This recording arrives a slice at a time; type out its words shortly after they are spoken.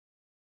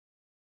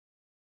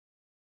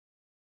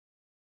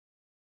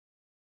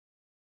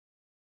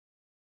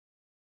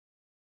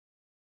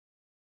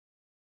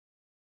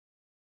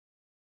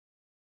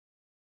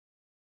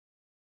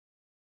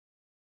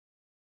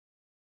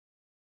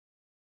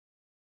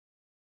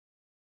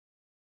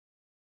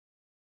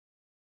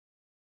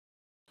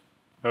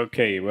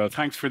Okay, well,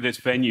 thanks for this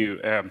venue.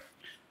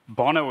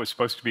 Bono was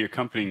supposed to be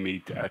accompanying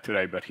me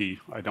today, but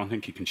I don't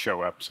think he can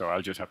show up, so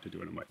I'll just have to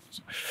do it on my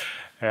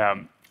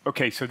own.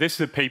 Okay, so this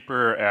is a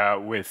paper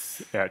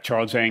with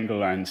Charles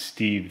Engel and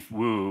Steve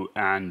Wu,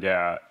 and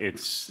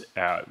it's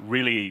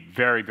really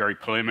very, very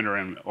preliminary,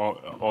 and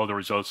all the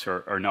results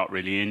are not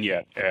really in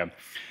yet.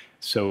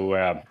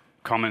 So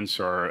comments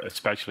are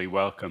especially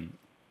welcome.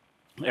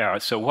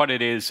 So what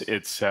it is,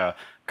 it's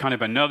kind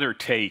of another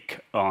take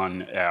on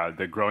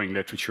the growing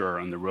literature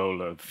on the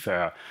role of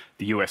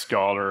the US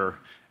dollar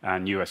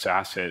and US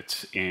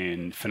assets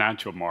in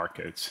financial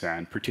markets,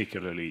 and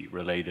particularly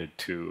related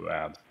to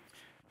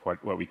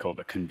what we call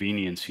the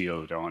convenience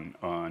yield on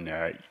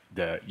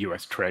the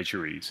US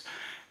treasuries.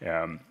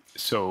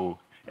 So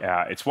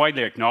it's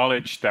widely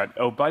acknowledged that,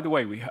 oh, by the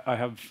way, I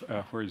have,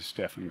 where's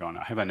Stefan gone?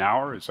 I have an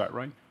hour, is that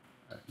right?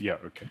 Yeah,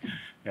 okay.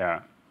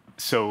 Yeah.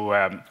 So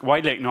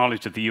widely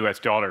acknowledged that the US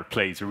dollar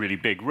plays a really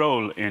big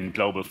role in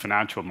global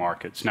financial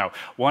markets. Now,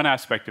 one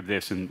aspect of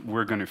this, and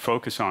we're going to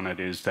focus on it,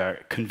 is the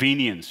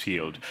convenience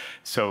yield.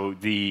 So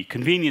the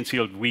convenience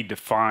yield we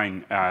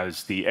define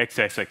as the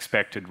excess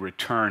expected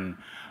return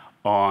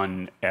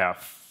on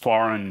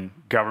foreign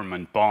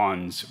government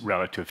bonds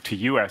relative to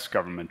US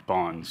government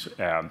bonds,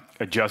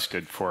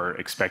 adjusted for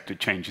expected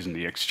changes in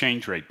the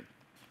exchange rate.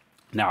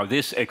 Now,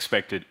 this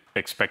expected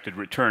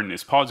return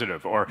is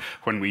positive, or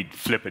when we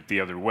flip it the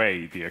other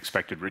way, the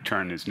expected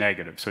return is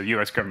negative. So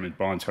US government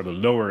bonds have a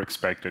lower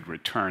expected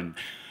return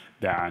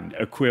than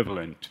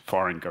equivalent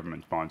foreign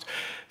government bonds.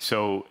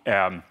 So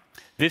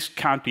this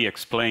can't be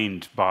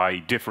explained by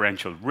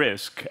differential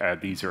risk.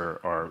 These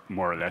are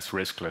more or less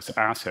riskless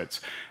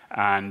assets.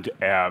 And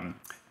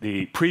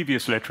the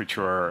previous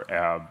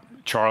literature,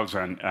 Charles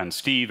and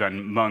Steve, and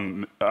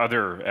among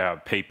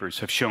other papers,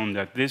 have shown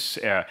that this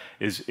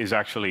is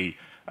actually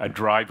a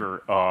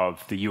driver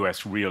of the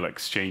US real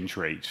exchange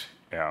rate.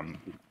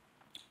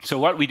 So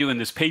what we do in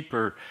this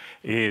paper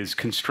is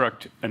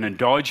construct an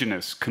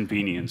endogenous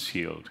convenience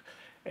yield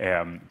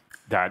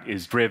that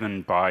is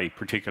driven by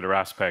particular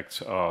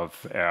aspects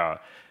of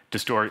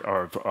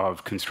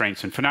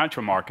constraints in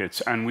financial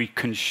markets, and we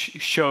can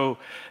show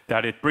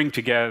that it brings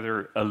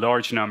together a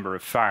large number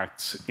of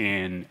facts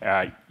in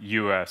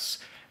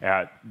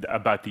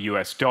about the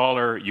US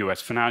dollar,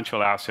 US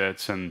financial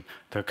assets, and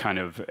the kind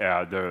of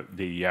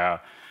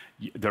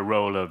the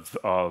role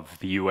of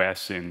the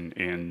US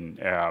in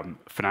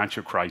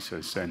financial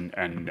crisis and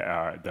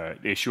the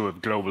issue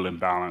of global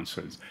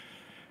imbalances.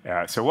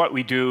 So what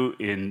we do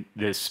in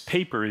this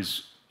paper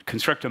is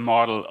construct a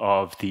model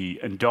of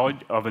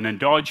an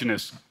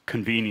endogenous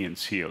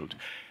convenience yield,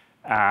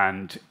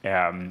 and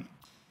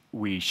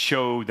we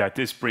show that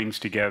this brings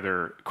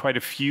together quite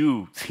a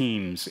few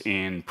themes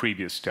in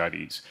previous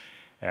studies.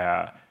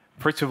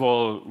 First of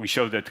all, we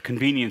show that the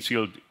convenience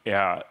yield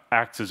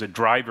acts as a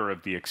driver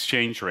of the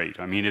exchange rate.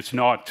 I mean, it's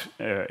not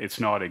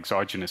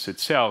exogenous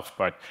itself,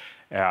 but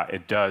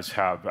it does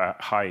have a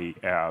high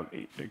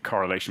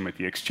correlation with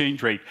the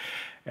exchange rate.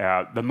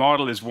 The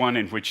model is one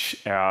in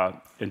which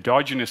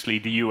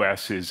endogenously the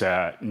US is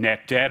a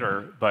net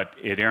debtor, but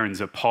it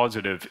earns a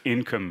positive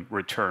income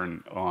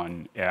return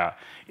on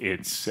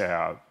its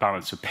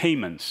balance of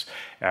payments,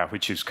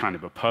 which is kind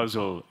of a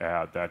puzzle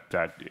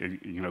that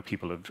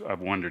people have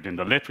wondered in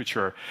the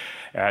literature.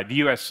 The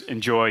US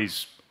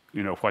enjoys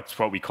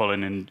what we call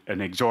an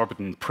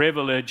exorbitant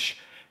privilege.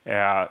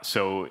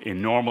 So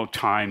in normal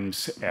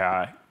times,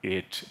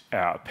 it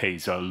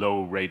pays a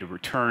low rate of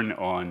return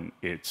on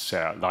its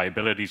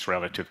liabilities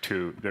relative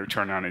to the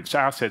return on its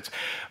assets.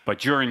 But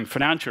during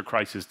financial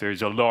crisis,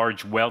 there's a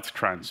large wealth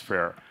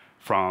transfer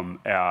from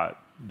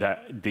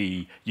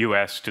the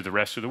US to the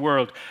rest of the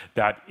world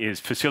that is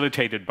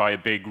facilitated by a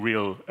big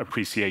real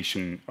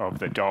appreciation of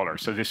the dollar.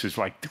 So this is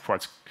like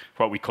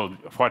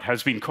what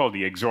has been called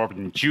the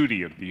exorbitant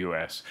duty of the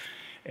US.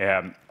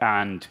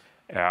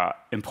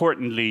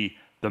 Importantly,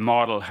 the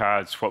model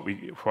has what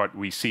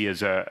we see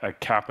as a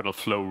capital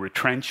flow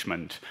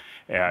retrenchment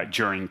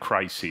during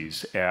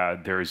crises.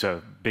 There's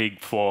a big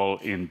fall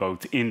in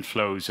both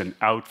inflows and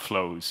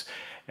outflows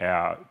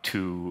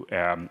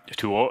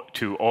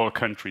to all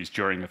countries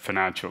during a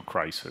financial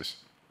crisis.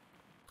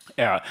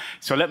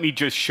 So let me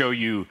just show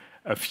you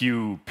a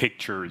few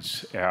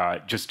pictures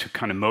just to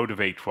kind of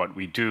motivate what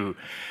we do.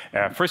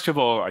 First of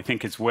all, I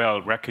think it's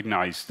well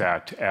recognized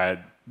that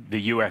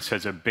the US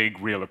has a big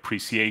real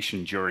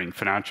appreciation during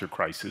financial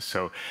crisis.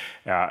 So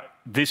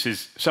this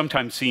is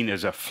sometimes seen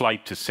as a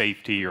flight to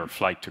safety or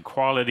flight to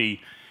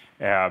quality.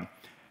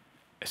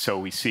 So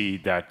we see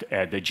that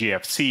the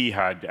GFC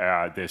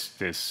had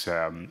this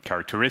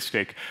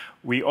characteristic.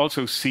 We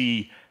also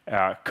see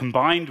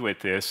combined with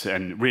this,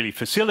 and really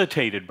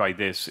facilitated by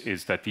this,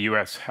 is that the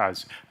US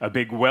has a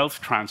big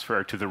wealth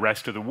transfer to the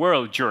rest of the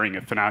world during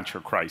a financial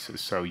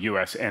crisis. So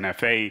US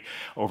NFA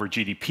over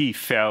GDP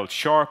fell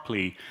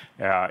sharply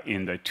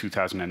in the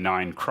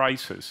 2009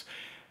 crisis.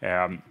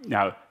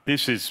 Now,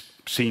 this is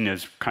seen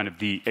as kind of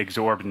the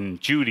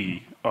exorbitant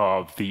duty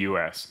of the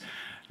US.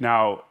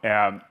 Now,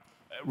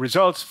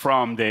 results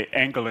from the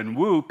Engel and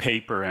Wu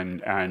paper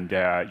and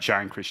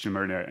Jan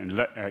Krishnamurti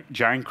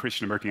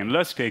and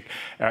Lustig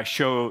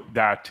show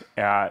that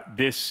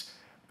this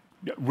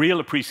real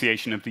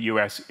appreciation of the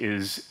US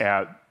is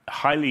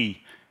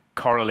highly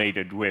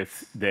correlated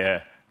with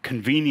the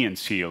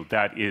convenience yield,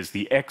 that is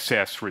the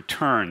excess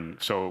return.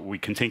 So we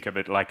can think of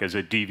it like as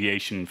a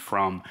deviation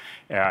from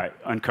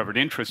uncovered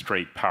interest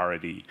rate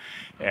parity.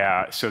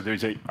 So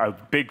there's a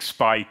big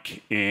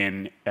spike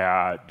in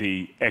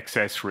the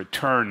excess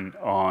return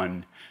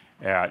on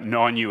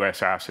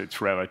non-US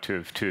assets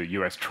relative to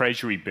US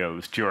Treasury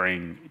bills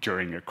during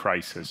a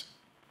crisis.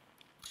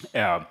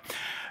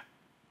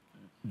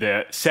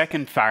 The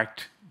second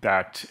fact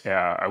that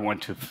I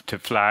want to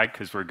flag,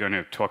 because we're going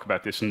to talk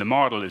about this in the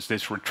model, is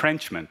this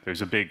retrenchment.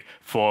 There's a big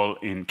fall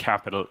in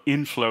capital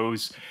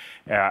inflows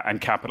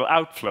and capital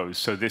outflows.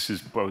 So this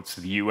is both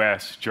the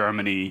US,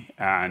 Germany,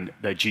 and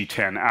the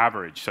G10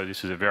 average. So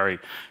this is a very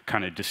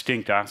kind of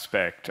distinct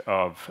aspect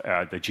of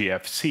the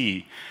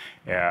GFC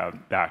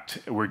that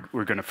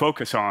we're going to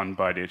focus on,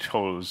 but it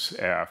holds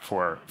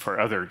for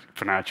other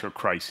financial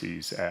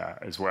crises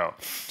as well.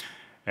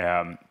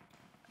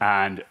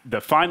 And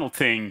the final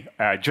thing,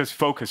 just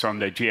focus on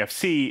the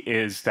GFC,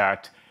 is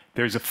that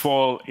there's a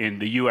fall in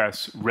the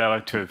US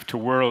relative to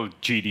world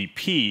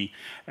GDP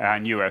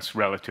and US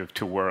relative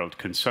to world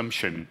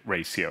consumption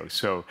ratio.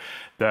 So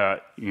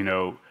the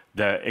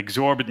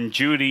exorbitant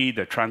duty,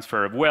 the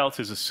transfer of wealth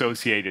is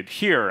associated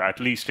here, at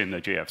least in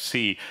the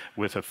GFC,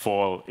 with a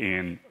fall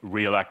in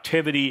real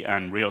activity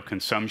and real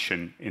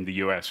consumption in the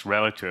US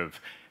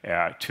relative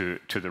to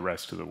the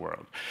rest of the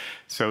world.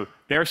 So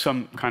there are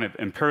some kind of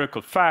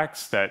empirical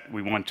facts that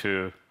we want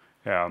to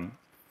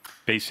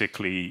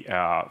basically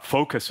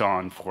focus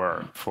on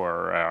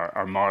for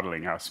our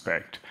modeling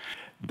aspect.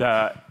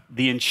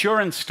 The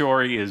insurance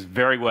story is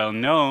very well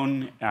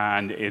known,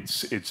 and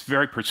it's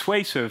very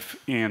persuasive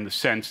in the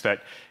sense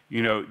that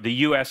the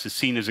US is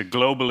seen as a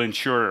global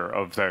insurer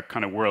of the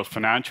kind of world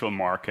financial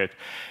market.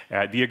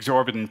 The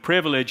exorbitant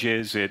privilege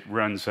is it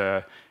runs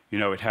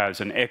it has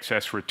an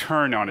excess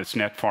return on its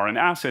net foreign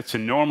assets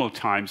in normal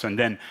times, and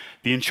then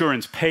the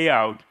insurance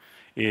payout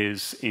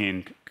is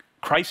in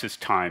crisis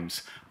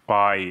times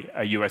by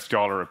a US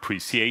dollar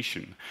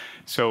appreciation.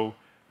 So,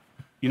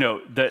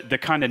 the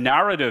kind of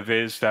narrative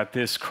is that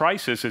this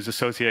crisis is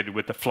associated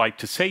with the flight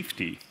to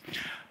safety.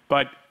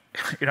 But,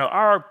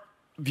 our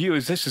view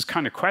is this is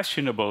kind of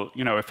questionable.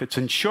 If it's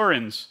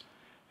insurance,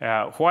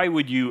 why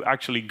would you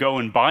actually go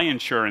and buy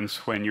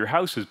insurance when your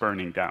house is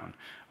burning down?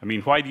 I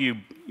mean, why do you,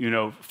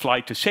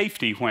 fly to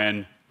safety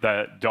when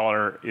the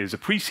dollar is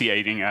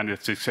appreciating and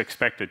it's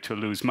expected to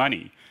lose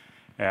money?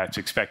 It's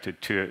expected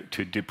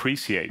to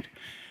depreciate.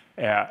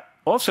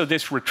 Also,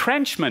 this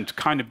retrenchment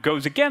kind of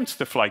goes against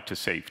the flight to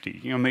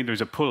safety.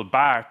 There's a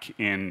pullback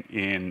in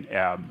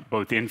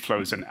both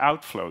inflows and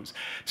outflows.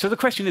 So the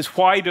question is,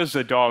 why does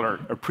the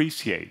dollar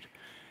appreciate?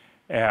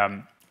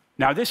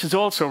 Now, this is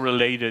also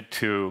related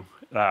to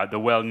the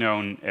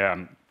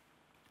well-known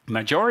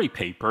Maggiore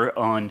paper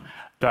on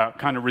the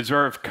kind of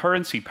reserve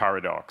currency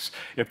paradox.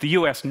 If the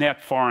US net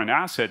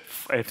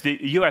if the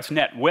US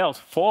net wealth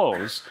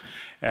falls,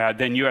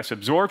 then US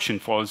absorption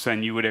falls,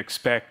 then you would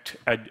expect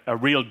a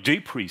real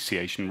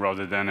depreciation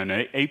rather than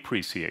an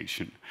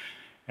appreciation.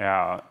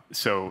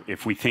 So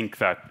if we think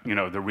that,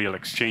 the real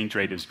exchange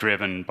rate is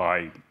driven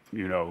by,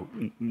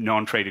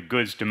 non-traded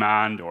goods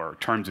demand or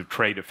terms of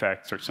trade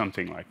effects or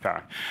something like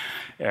that.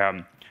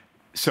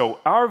 So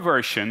our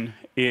version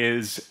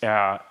is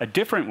a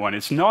different one.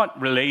 It's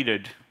not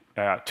related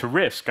to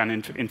risk.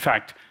 And in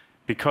fact,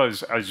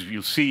 because as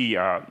you'll see,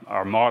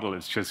 our model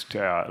is just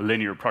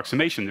linear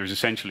approximation, there's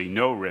essentially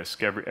no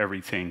risk.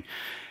 Everything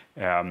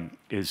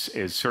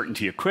is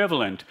certainty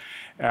equivalent.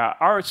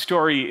 Our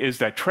story is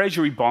that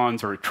Treasury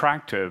bonds are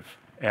attractive,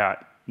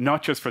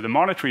 not just for the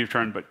monetary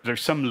return, but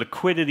there's some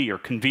liquidity or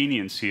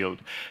convenience yield.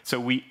 So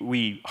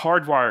we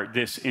hardwire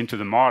this into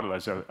the model,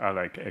 as I'll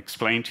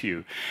explain to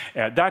you.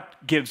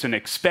 That gives an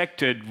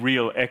expected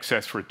real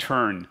excess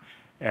return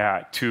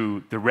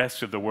to the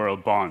rest of the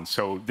world bonds.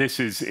 So this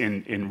is,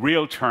 in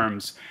real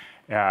terms,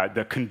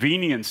 the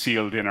convenience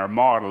yield in our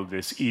model,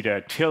 this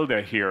eta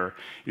tilde here,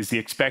 is the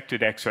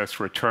expected excess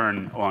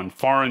return on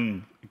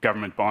foreign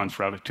government bonds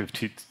relative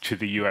to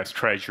the US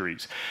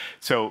Treasuries.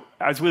 So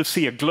as we'll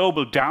see, a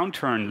global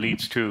downturn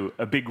leads to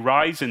a big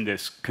rise in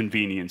this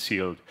convenience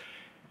yield,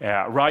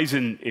 rise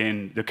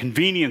in the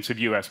convenience of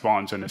US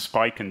bonds and a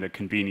spike in the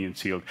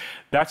convenience yield.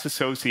 That's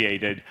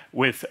associated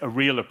with a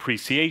real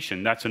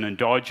appreciation. That's an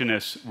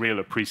endogenous real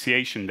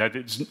appreciation that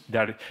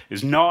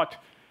is not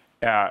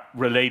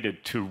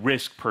related to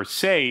risk per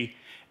se,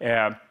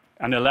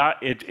 and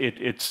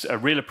it's a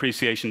real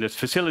appreciation that's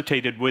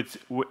facilitated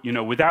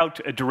without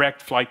a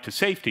direct flight to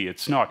safety.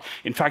 It's not.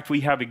 In fact,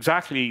 we have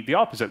exactly the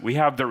opposite. We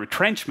have the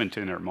retrenchment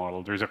in our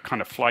model. There's a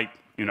kind of flight,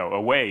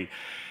 away.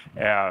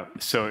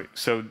 So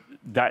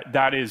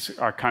that is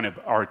our kind of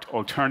our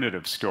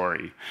alternative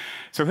story.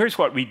 So here's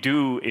what we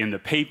do in the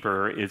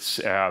paper. It's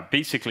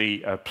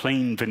basically a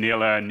plain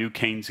vanilla new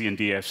Keynesian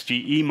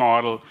DSGE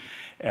model.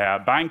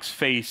 Banks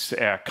face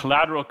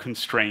collateral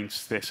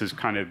constraints. This is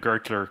kind of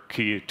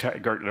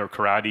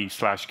Gertler-Corradi /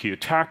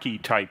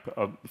 Kiyotaki type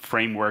of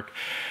framework.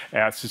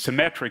 It's a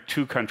symmetric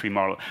two-country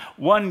model.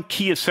 One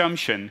key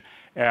assumption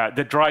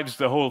that drives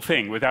the whole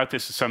thing. Without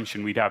this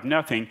assumption, we'd have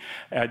nothing.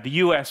 The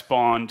US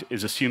bond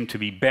is assumed to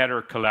be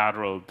better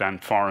collateral than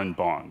foreign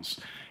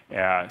bonds.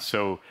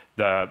 So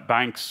the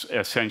banks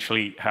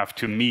essentially have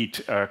to meet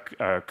a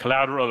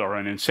collateral or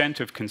an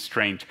incentive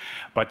constraint,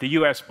 but the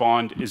US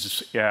bond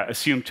is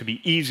assumed to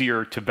be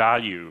easier to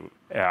value.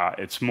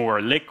 It's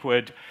more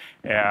liquid,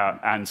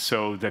 and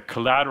so the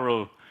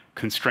collateral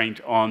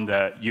constraint on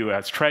the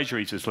US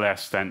treasuries is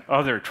less than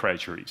other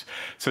treasuries.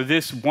 So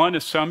this one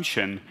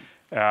assumption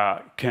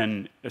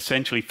can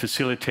essentially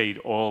facilitate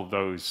all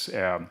those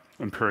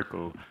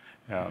empirical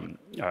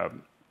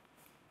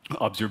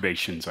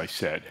observations I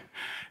said.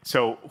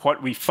 So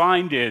what we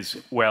find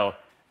is, well,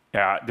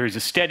 there's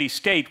a steady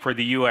state where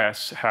the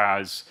US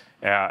has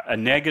a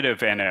negative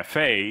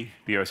NFA.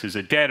 The US is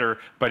a debtor,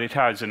 but it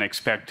has an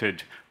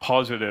expected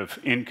positive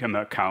income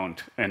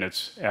account in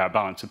its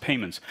balance of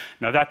payments.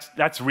 Now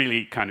that's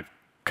really kind of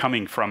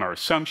coming from our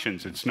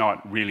assumptions. It's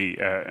not really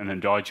an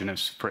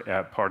endogenous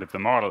part of the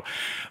model.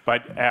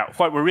 But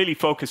what we're really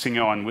focusing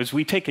on was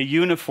we take a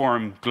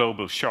uniform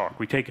global shock.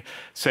 We take,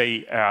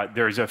 say,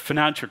 there's a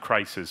financial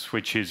crisis,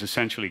 which is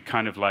essentially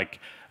kind of like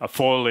a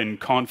fall in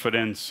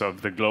confidence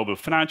of the global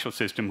financial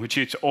system, which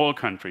is all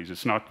countries.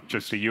 It's not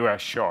just a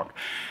US shock.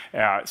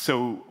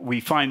 So we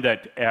find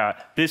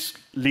that this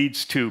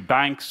leads to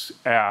banks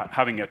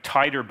having a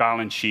tighter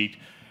balance sheet.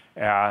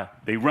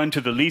 They run to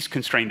the least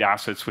constrained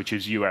assets, which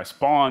is US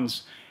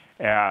bonds.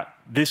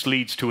 This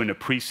leads to an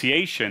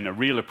appreciation, a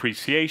real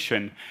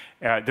appreciation.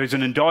 There's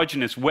an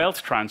endogenous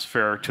wealth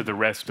transfer to the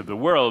rest of the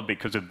world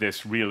because of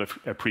this real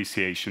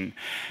appreciation.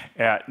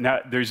 Now,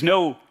 there's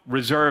no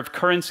reserve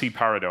currency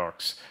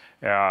paradox.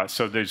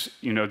 So there's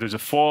a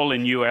fall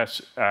in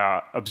US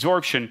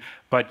absorption,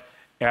 but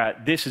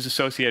this is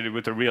associated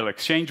with the real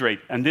exchange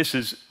rate, and this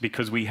is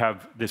because we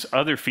have this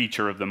other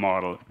feature of the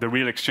model. The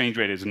real exchange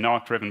rate is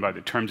not driven by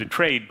the terms of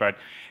trade, but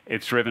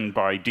it's driven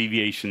by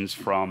deviations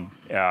from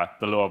the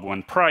law of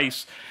one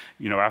price.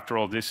 After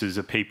all, this is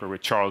a paper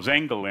with Charles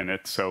Engel in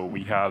it, so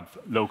we have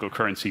local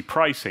currency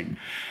pricing.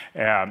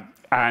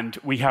 And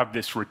we have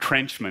this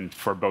retrenchment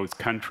for both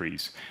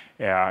countries.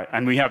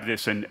 And we have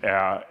this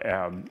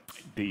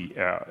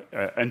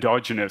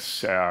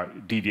endogenous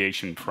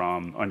deviation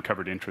from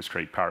uncovered interest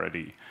rate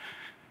parity.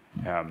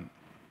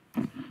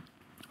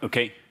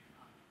 Okay.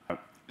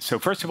 So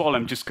first of all,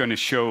 I'm just going to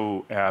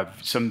show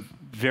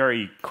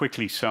very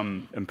quickly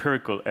some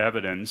empirical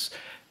evidence.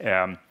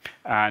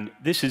 And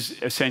this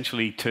is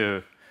essentially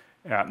to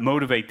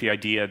motivate the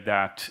idea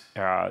that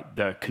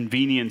the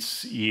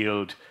convenience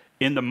yield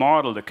in the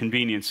model, the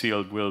convenience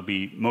yield will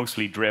be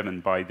mostly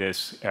driven by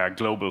this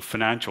global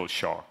financial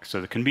shock.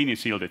 So the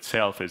convenience yield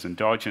itself is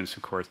endogenous,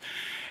 of course.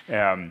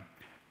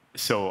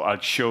 So I'll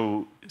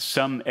show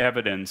some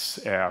evidence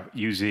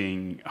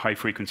using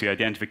high-frequency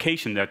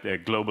identification that the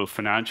global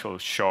financial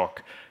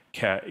shock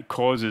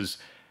causes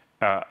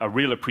a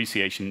real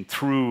appreciation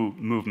through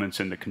movements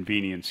in the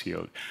convenience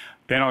yield.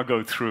 Then I'll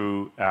go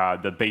through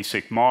the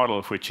basic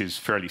model, which is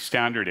fairly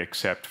standard,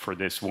 except for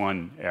this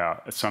one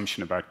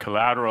assumption about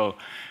collateral.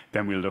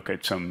 Then we'll look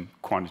at some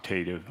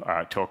quantitative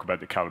talk about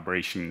the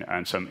calibration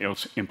and some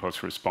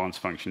impulse response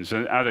functions.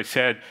 And as I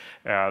said,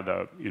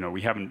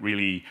 we haven't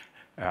really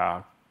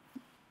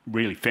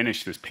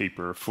finished this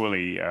paper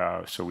fully,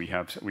 so we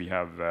have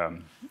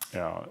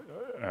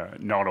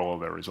not all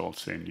the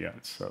results in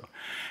yet.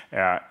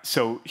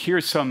 So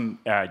here's some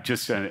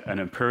just an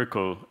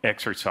empirical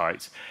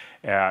exercise.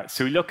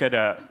 So we look at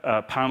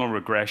a panel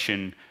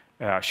regression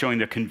showing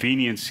the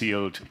convenience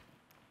yield,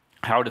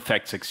 how it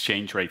affects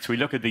exchange rates. We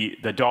look at the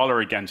dollar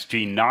against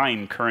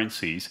G9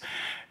 currencies,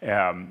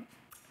 and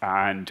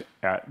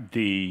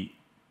the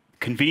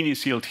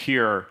convenience yield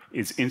here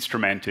is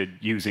instrumented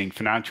using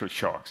financial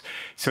shocks.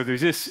 So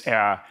there's this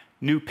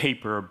new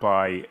paper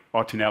by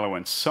Ottanello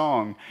and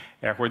Song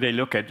where they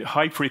look at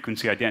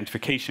high-frequency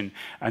identification,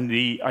 and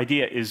the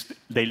idea is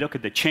they look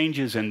at the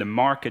changes in the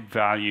market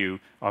value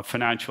of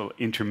financial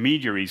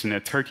intermediaries in a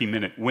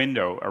 30-minute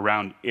window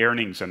around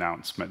earnings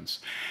announcements.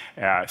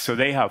 So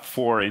they have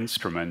 4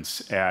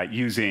 instruments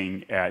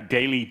using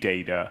daily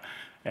data.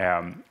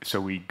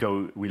 So we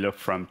look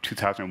from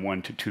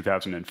 2001 to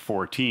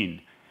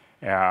 2014.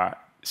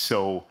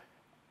 So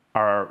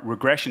our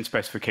regression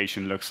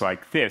specification looks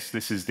like this.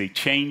 This is the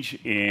change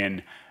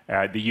in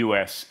the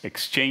US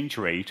exchange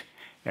rate.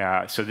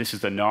 So this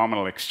is the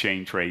nominal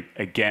exchange rate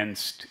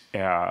against,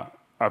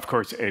 of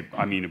course, it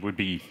would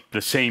be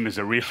the same as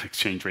a real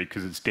exchange rate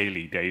because it's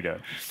daily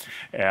data.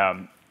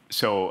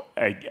 So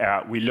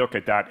we look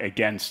at that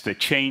against the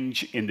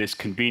change in this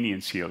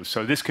convenience yield.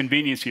 So this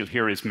convenience yield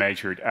here is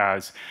measured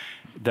as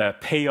the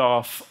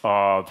payoff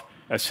of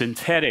a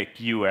synthetic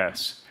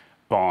US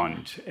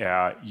bond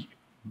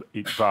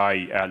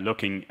by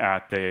looking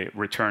at the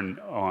return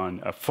on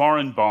a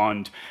foreign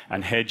bond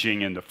and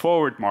hedging in the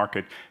forward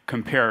market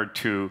compared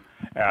to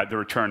the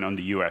return on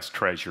the US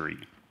Treasury.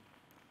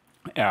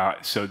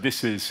 So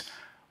this is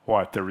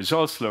what the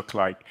results look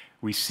like.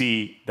 We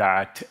see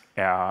that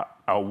a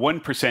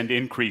 1%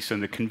 increase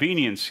in the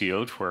convenience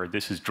yield, where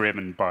this is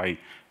driven by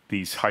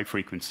these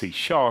high-frequency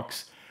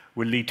shocks,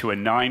 will lead to a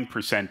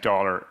 9%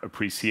 dollar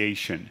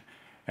appreciation,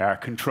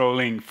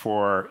 controlling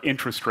for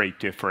interest rate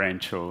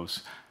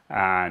differentials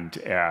and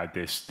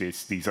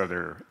these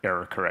other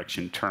error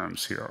correction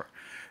terms here.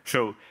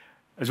 So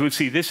as we'll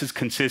see, this is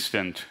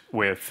consistent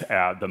with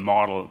the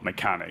model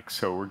mechanics.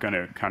 So we're going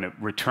to kind of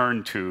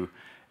return to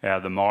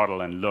the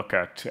model and look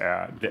at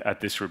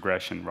this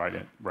regression right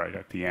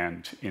at the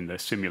end in the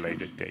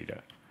simulated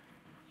data.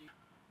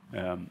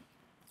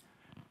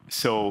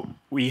 So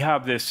we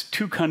have this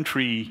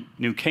two-country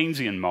New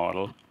Keynesian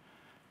model.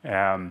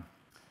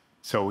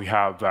 So we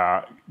have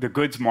the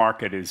goods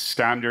market is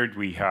standard.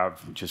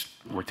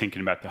 We're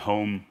thinking about the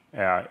home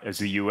as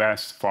the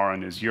US,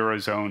 foreign as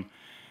Eurozone.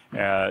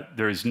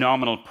 There's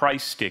nominal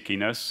price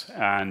stickiness,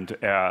 and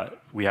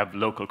we have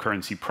local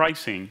currency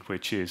pricing,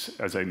 which is,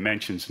 as I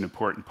mentioned, is an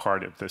important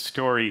part of the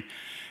story.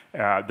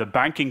 The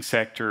banking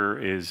sector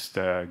is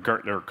the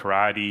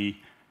Gertler-Karadi,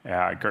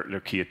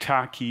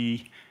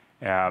 Gertler-Kiyotaki,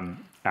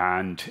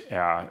 and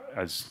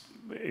as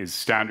is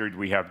standard,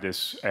 we have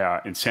this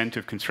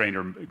incentive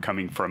constraint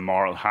coming from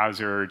moral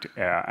hazard,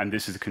 and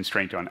this is a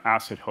constraint on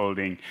asset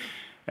holding.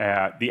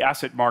 The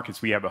asset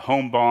markets, we have a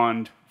home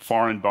bond,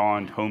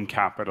 home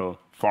capital,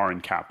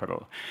 foreign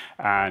capital.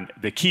 And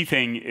the key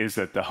thing is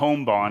that the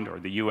home bond, or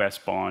the US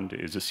bond,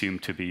 is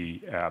assumed to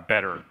be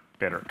better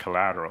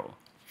collateral.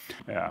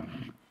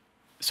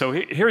 So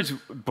here's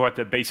what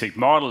the basic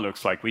model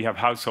looks like. We have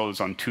households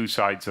on two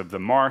sides of the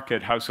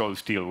market.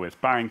 Households deal with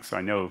banks.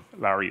 I know,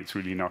 Larry, it's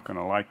really not going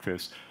to like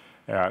this.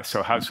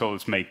 So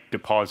households make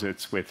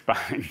deposits with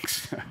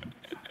banks.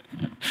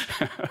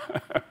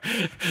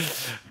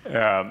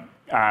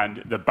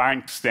 And the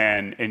banks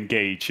then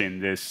engage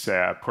in this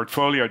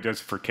portfolio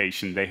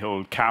diversification. They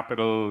hold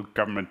capital,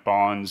 government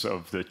bonds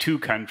of the two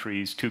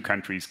countries'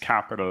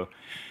 capital.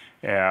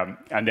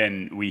 And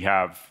then we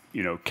have,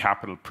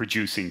 capital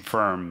producing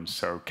firms,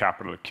 so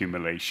capital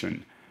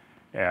accumulation,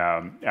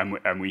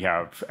 and we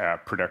have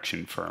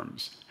production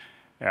firms.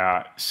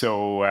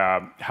 So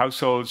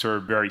households are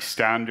very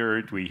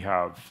standard. We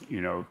have,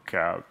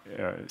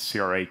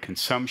 CRA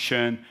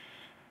consumption.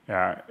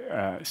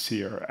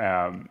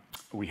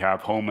 We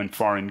have home and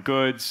foreign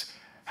goods.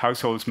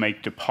 Households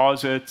make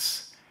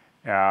deposits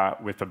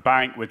with the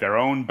bank, with their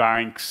own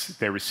banks.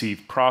 They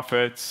receive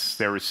profits.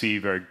 They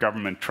receive a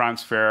government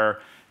transfer.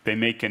 They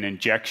make an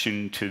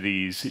injection to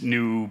these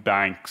new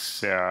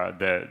banks,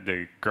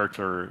 the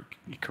Gertler,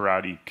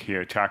 Karadi,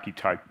 Kiyotaki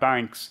type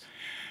banks.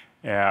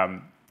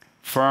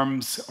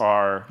 Firms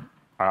are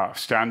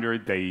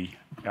standard. They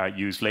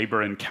use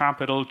labor and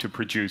capital to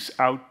produce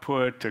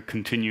output, a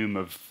continuum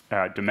of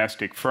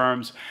domestic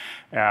firms.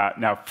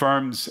 Now,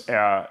 firms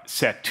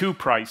set two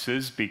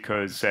prices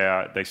because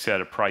they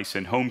set a price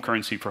in home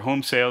currency for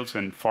home sales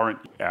and foreign.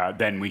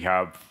 Then we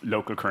have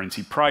local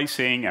currency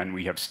pricing, and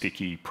we have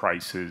sticky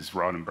prices,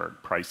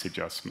 Rodenberg price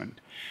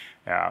adjustment.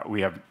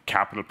 We have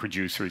capital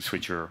producers,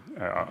 which are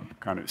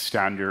kind of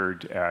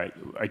standard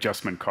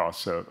adjustment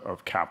costs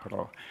of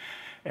capital.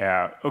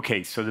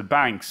 Okay, so the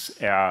banks.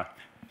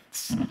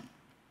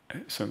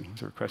 So, is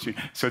there a question?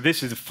 So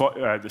this is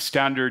the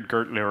standard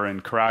Gertler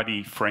and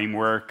Karadi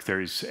framework.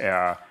 There's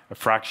a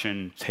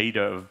fraction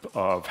theta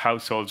of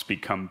households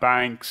become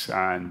banks,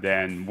 and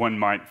then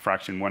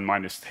fraction 1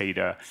 minus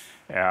theta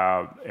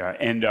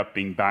end up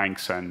being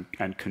banks and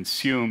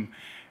consume.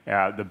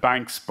 The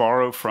banks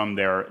borrow from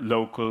their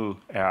local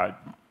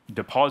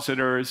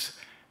depositors,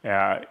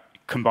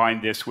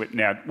 combine this with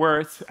net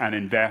worth, and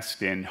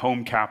invest in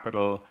home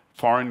capital,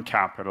 foreign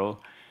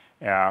capital,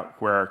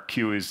 where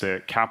Q is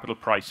the capital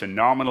price in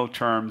nominal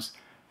terms,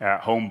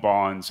 home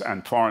bonds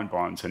and foreign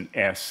bonds, and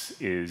S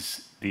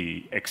is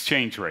the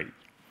exchange rate.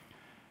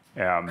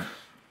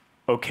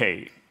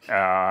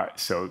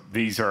 So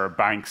these are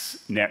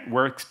banks' net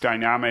worth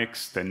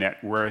dynamics. The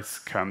net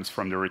worth comes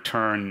from the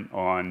return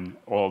on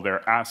all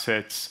their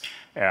assets,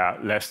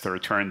 less the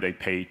return they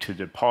pay to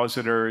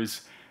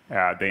depositors.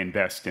 They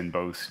invest in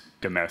both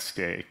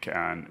domestic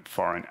and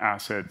foreign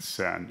assets,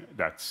 and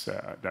that's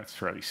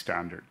fairly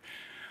standard.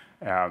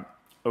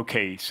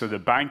 So the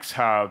banks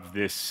have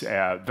this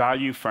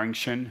value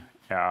function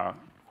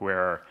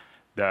where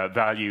the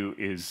value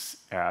is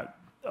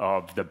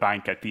of the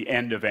bank at the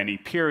end of any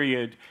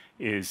period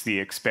is the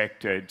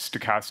expected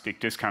stochastic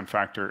discount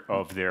factor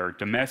of their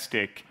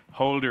domestic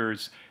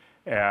holders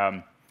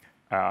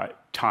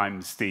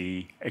times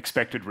the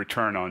expected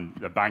return on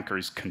the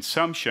banker's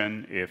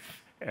consumption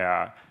if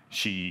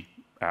she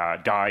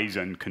dies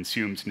and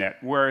consumes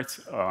net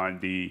worth on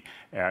the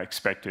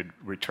expected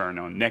return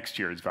on next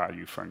year's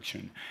value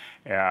function.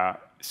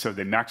 So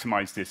they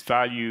maximize this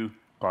value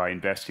by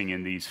investing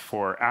in these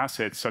 4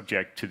 assets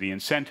subject to the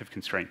incentive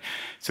constraint.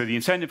 So the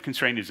incentive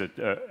constraint is that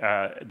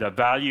the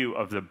value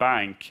of the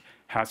bank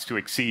has to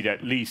exceed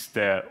at least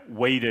the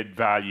weighted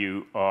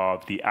value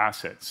of the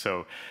assets.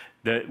 So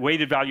the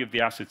weighted value of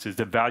the assets is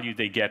the value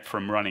they get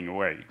from running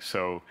away.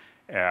 So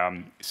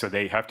so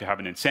they have to have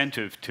an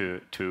incentive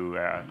to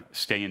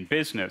stay in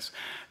business.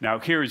 Now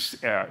here's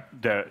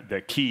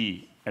the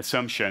key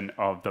assumption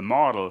of the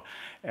model.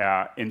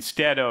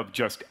 Instead of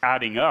just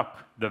adding up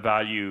the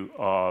value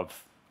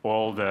of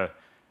all the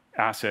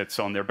assets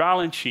on their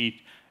balance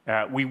sheet,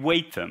 we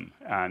weight them.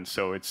 And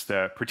so it's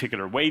the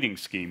particular weighting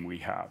scheme we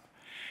have.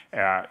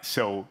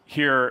 So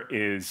here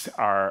is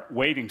our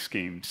weighting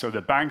scheme. So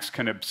the banks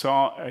can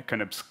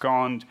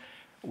abscond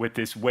with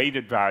this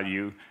weighted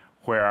value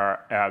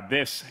where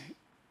this,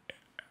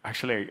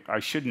 actually, I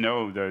should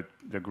know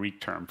the Greek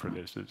term for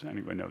this. Does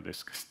anyone know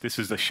this? This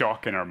is the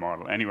shock in our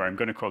model. Anyway, I'm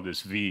going to call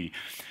this V.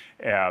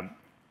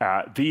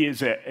 V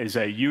is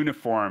a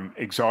uniform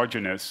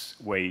exogenous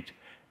weight.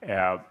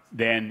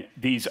 Then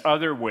these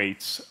other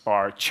weights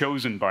are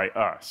chosen by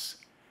us.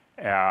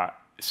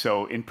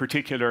 So in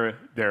particular,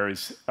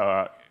 there's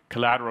a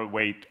collateral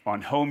weight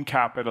on home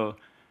capital,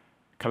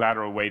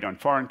 collateral weight on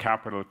foreign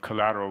capital,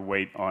 collateral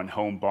weight on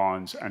home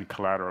bonds, and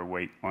collateral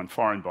weight on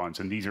foreign bonds.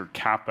 And these are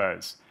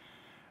kappas.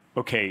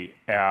 Okay,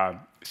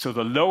 so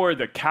the lower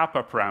the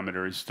kappa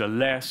parameters, the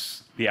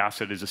less the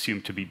asset is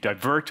assumed to be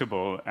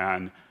divertible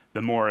and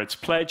the more it's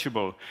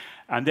pledgeable.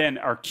 And then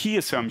our key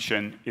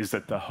assumption is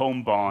that the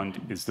home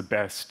bond is the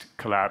best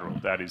collateral.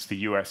 That is, the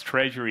US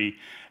Treasury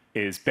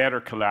is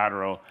better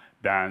collateral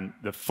than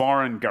the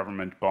foreign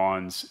government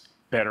bonds,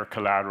 better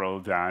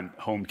collateral than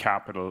home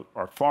capital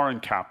or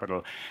foreign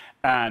capital.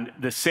 And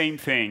the same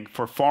thing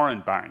for foreign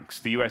banks.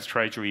 The US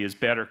Treasury is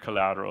better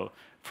collateral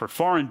for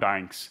foreign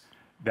banks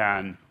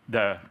than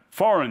the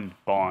foreign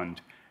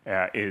bond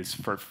is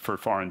for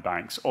foreign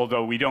banks,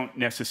 although we don't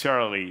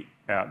necessarily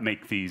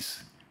make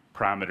these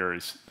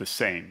parameters the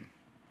same.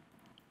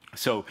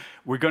 So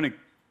we're going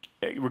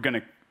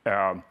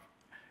to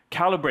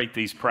calibrate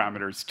these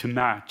parameters to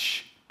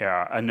match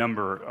a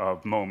number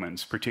of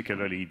moments,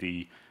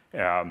 particularly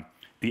the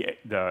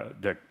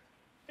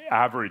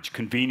average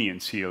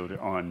convenience yield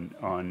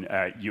on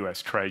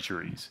U.S.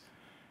 Treasuries.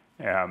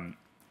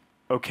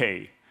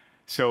 Okay,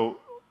 so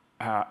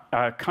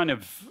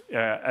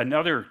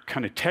another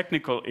kind of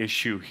technical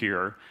issue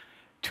here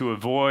to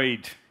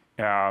avoid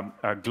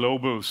a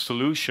global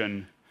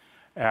solution.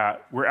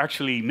 We're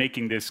actually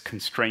making this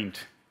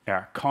constraint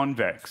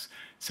convex.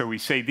 So we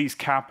say these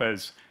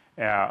kappas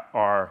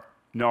are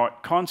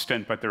not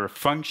constant, but they're a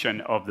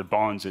function of the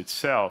bonds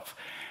itself.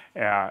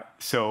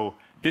 So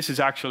this is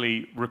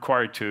actually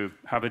required to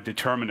have a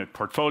determinate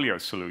portfolio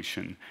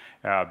solution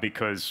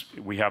because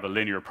we have a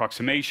linear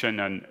approximation,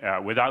 and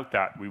without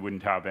that, we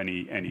wouldn't have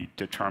any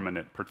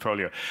determinate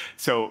portfolio.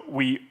 So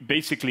we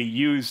basically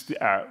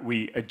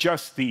we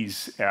adjust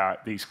these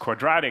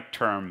quadratic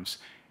terms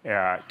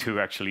to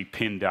actually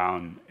pin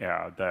down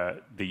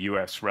the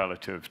US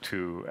relative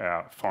to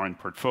foreign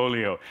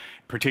portfolio. In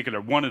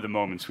particular, one of the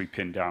moments we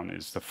pin down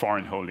is the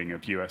foreign holding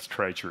of US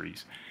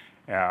Treasuries.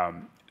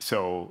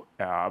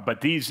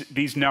 But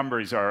these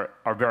numbers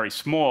are very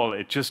small.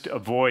 It just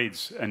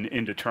avoids an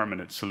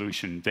indeterminate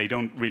solution. They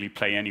don't really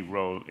play any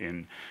role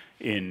in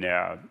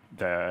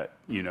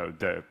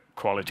the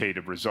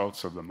qualitative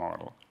results of the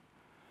model.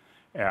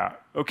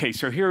 Okay,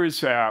 so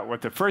here's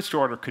what the first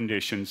order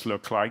conditions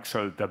look like.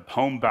 So the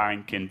home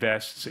bank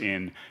invests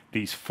in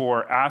these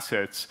 4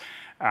 assets,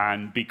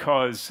 and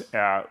because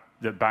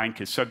the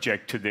bank is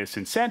subject to this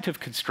incentive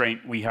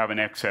constraint, we have an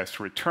excess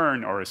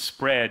return or a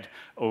spread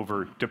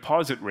over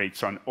deposit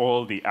rates on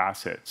all the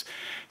assets.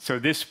 So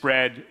this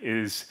spread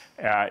is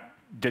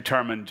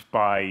determined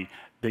by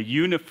the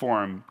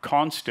uniform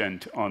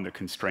constant on the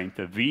constraint,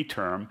 the V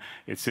term.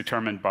 It's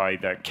determined by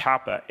the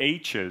kappa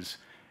H's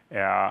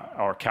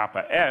or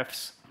kappa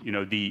F's,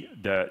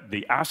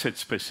 the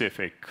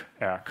asset-specific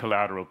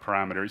collateral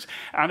parameters.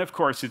 And of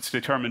course, it's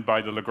determined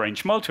by the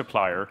Lagrange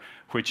multiplier,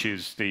 which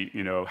is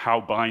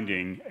how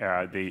binding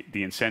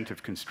the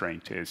incentive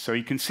constraint is. So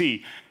you can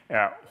see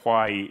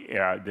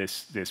why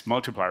this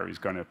multiplier is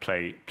going to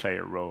play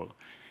a role.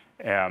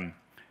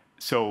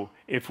 So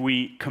if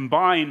we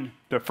combine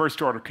the first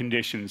order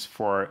conditions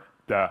for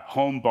the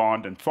home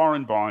bond and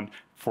foreign bond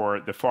for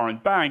the foreign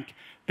bank,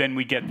 then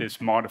we get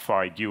this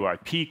modified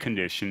UIP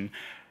condition,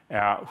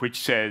 which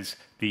says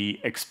the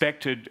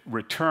expected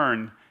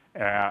return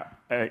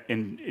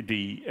in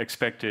the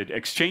expected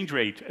exchange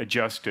rate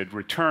adjusted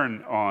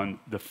return on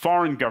the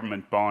foreign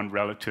government bond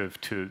relative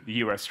to the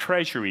US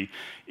Treasury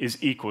is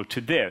equal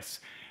to this.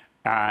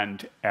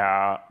 And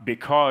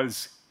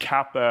because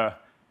kappa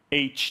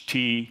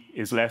HT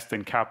is less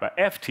than kappa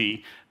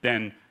FT,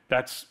 then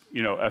that's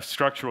a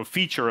structural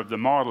feature of the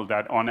model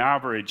that on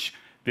average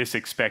this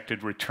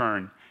expected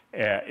return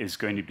is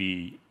going to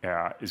be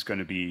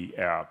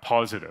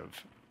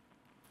positive,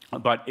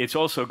 but it's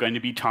also going to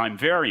be time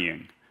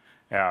varying.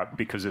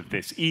 because of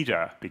this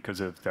eta,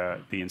 because of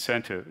the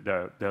incentive,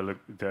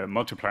 the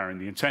multiplier and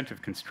the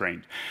incentive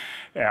constraint.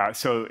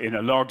 So in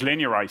a log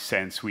linearized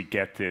sense, we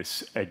get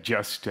this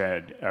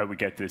adjusted, we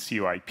get this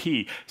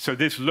UIP. So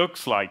this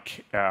looks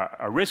like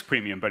a risk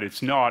premium, but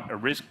it's not a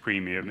risk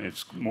premium.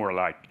 It's more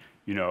like,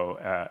 you know,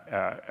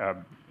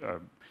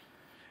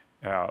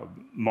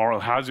 moral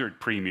hazard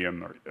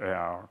premium,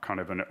 or kind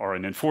of an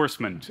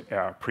enforcement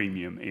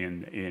premium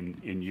in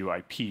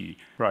UIP,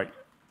 right?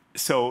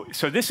 So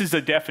this is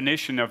the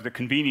definition of the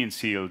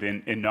convenience yield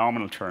in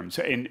nominal terms.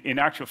 In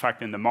actual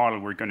fact, in the model,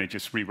 we're going to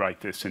just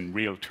rewrite this in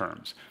real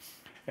terms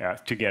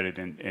to get it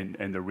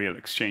in the real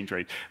exchange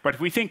rate. But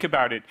if we think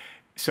about it,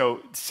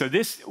 so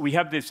this, we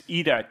have this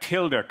eta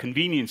tilde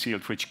convenience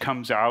yield, which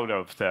comes out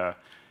of the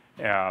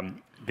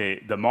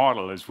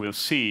model, as we'll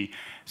see.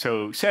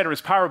 So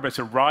ceteris paribus,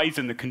 a rise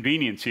in the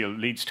convenience yield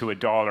leads to a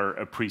dollar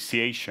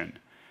appreciation.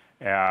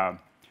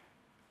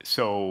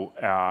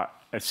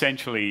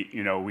 Essentially,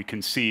 you know, we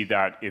can see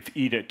that if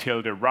eta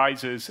tilde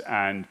rises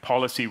and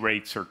policy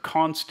rates are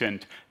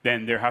constant,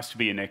 then there has to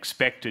be an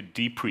expected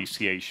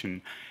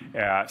depreciation.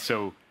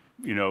 So,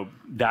 you know,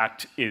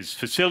 that is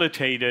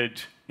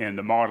facilitated in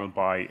the model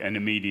by an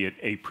immediate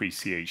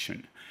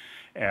appreciation.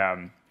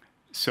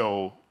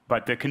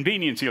 But the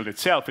convenience yield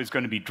itself is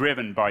going to be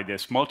driven by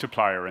this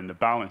multiplier and the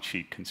balance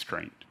sheet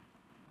constraint.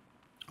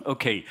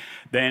 Okay,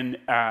 then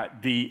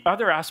the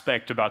other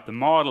aspect about the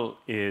model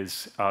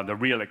is the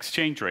real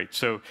exchange rate.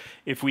 So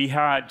if we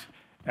had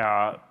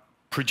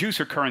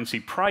producer currency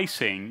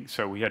pricing,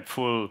 so we had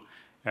full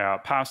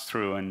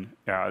pass-through and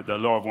the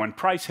law of one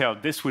price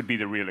held, this would be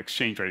the real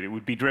exchange rate. It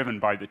would be driven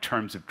by the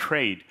terms of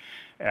trade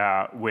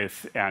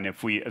and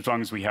if we, as long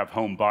as we have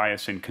home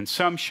bias in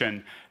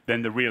consumption,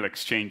 then the real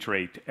exchange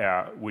rate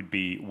would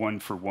be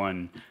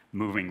 1-for-1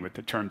 moving with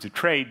the terms of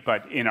trade.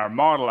 But in our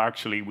model,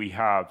 actually, we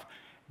have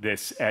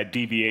this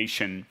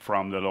deviation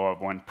from the law of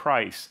one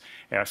price.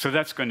 So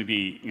that's going to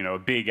be, you know, a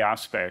big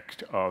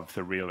aspect of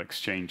the real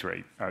exchange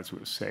rate, as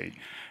we'll say.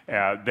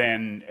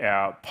 Then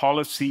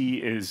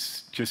policy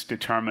is just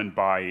determined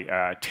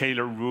by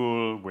Taylor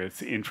rule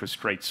with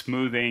interest rate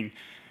smoothing.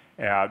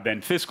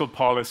 Then fiscal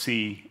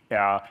policy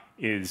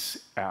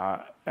is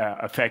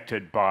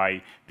affected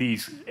by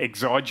these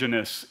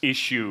exogenous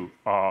issue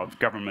of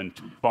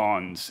government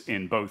bonds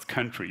in both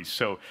countries.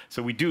 So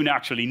we do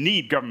actually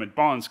need government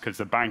bonds because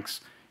the banks,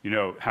 you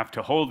know, have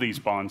to hold these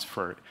bonds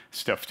for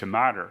stuff to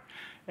matter.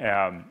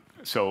 But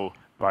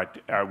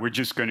we're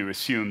just going to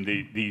assume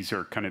these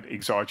are kind of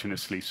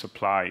exogenously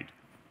supplied.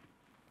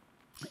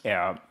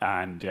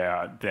 Then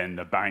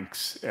the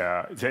banks,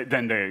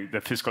 then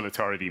the fiscal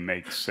authority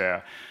makes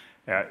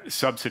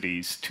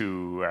subsidies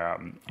to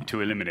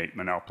eliminate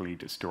monopoly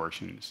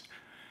distortions.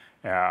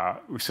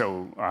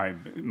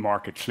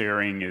 Market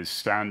clearing is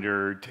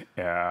standard.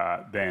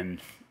 Then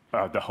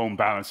the home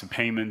balance of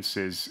payments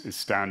is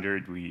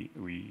standard.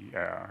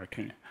 I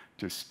can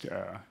just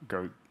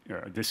go.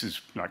 This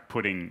is like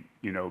putting,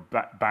 you know,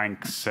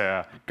 banks,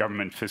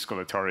 government, fiscal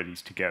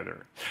authorities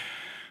together.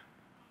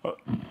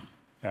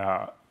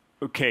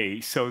 Okay,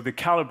 so the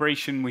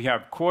calibration, we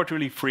have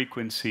quarterly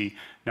frequency.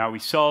 Now we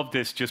solved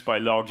this just by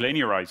log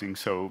linearizing.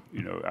 So,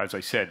 you know, as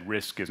I said,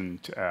 risk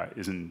isn't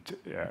an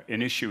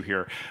issue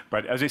here.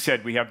 But as I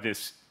said, we have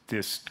this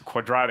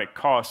quadratic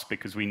cost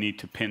because we need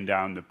to pin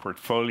down the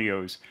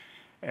portfolios.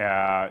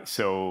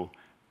 So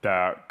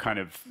the kind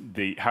of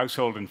the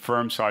household and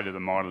firm side of the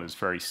model is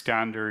very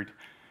standard.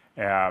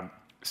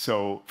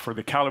 So for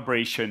the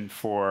calibration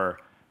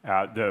for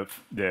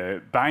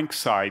the bank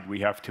side,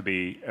 we have to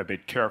be a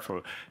bit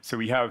careful. So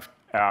we have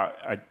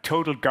a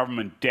total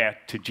government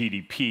debt to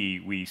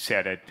GDP we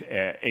set at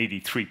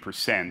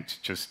 83%,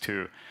 just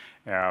to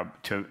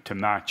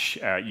match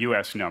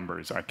U.S.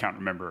 numbers. I can't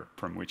remember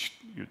from which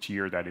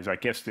year that is. I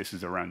guess this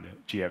is around the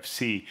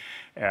GFC.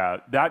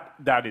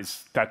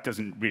 That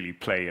doesn't really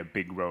play a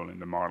big role in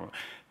the model.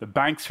 The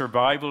bank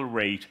survival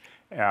rate,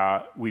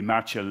 we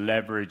match a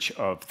leverage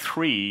of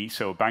 3.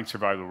 So bank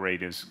survival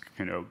rate is,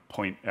 you know,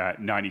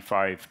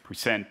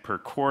 0.95% per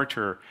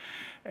quarter.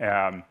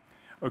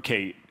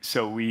 Okay,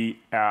 so we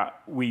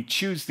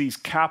choose these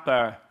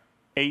kappa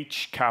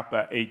H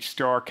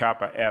star,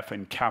 kappa F,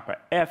 and kappa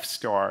F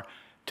star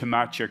to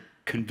match a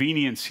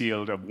convenience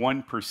yield of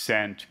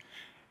 1%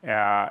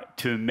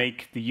 to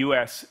make the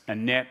U.S. a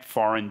net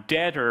foreign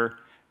debtor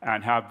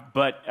and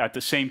but at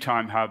the same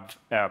time have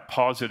a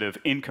positive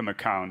income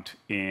account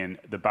in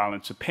the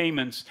balance of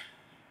payments,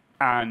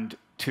 and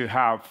to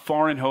have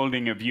foreign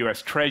holding of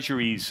U.S.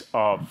 treasuries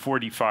of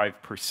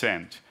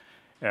 45%.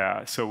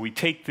 So we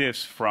take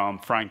this from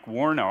Frank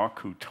Warnock,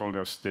 who told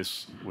us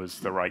this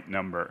was the right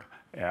number.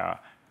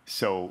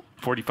 So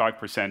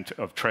 45%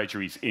 of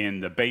treasuries in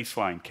the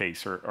baseline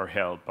case are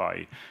held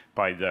by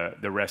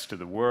the rest of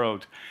the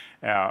world.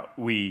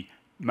 We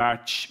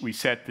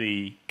set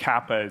the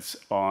kappas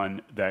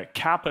on the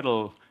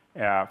capital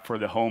for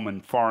the home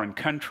and foreign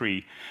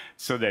country,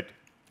 so that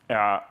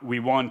we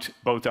want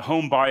both a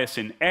home bias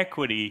in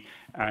equity,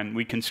 and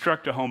we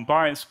construct a home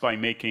bias by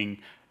making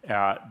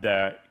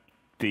the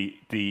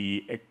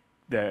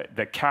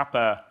the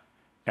kappa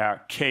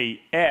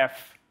KF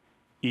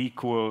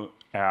equal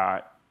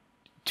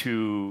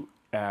to,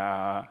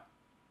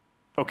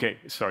 okay,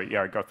 sorry,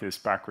 yeah, I got this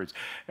backwards.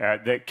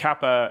 The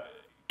kappa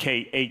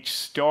KH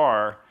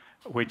star,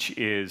 which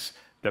is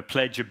the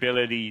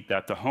pledgeability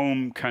that the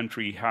home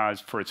country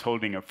has for its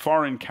holding of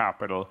foreign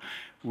capital,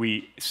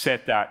 we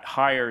set that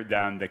higher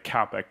than the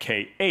kappa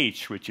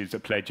KH, which is the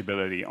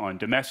pledgeability on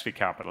domestic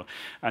capital.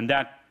 And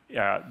that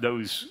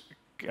those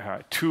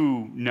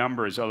two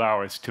numbers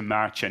allow us to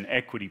match an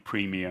equity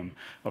premium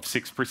of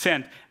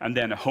 6% and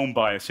then a home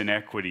bias in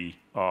equity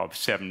of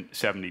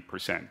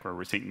 70%, where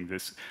we're thinking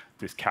this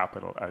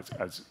capital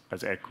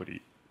as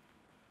equity.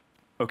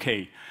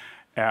 Okay,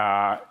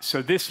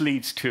 so this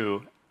leads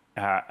to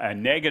a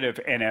negative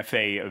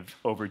NFA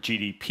over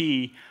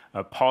GDP,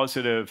 a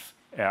positive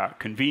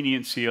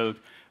convenience yield,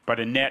 but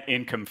a net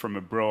income from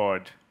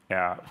abroad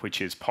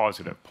which is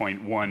positive,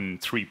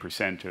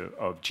 0.13%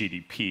 of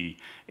GDP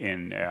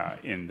in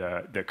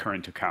the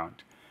current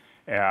account.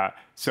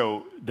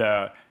 So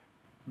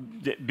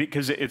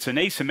because it's an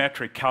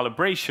asymmetric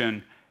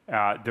calibration,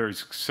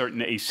 there's certain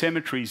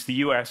asymmetries. The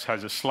US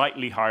has a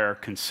slightly higher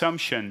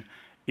consumption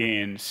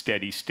in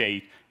steady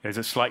state, there's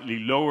a slightly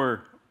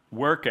lower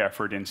work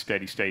effort in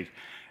steady state,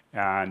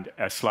 and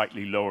a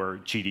slightly lower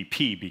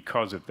GDP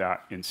because of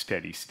that in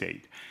steady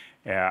state.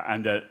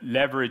 And the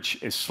leverage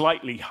is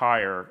slightly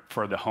higher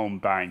for the home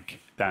bank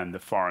than the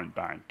foreign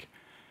bank.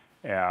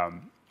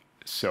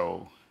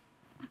 So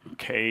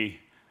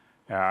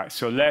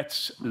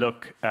let's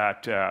look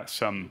at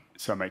some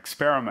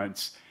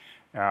experiments.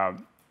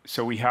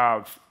 So we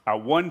have a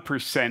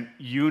 1%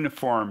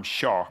 uniform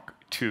shock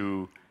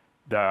to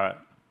the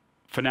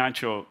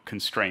financial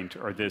constraint,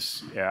 or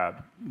this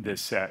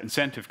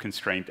incentive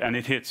constraint, and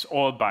it hits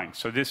all banks.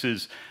 So this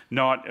is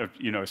not a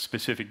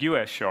specific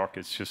US shock,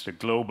 it's just a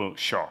global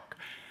shock.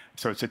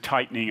 So it's a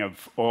tightening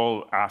of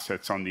all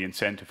assets on the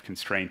incentive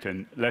constraint,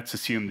 and let's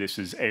assume this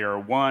is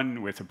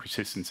AR1 with a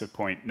persistence of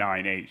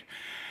 0.98.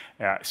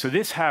 So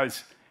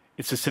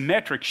it's a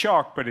symmetric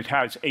shock, but it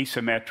has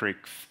asymmetric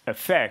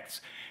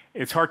effects.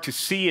 It's hard to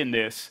see in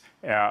this,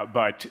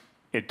 but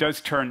it does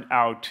turn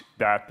out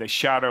that the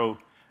shadow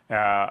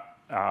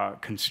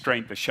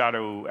constraint, the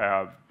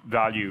shadow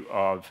value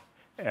of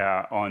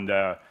on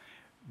the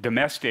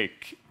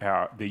domestic,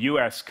 the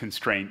US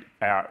constraint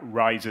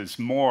rises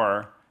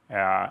more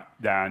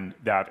than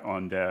that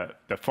on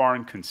the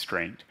foreign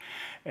constraint.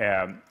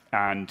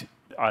 And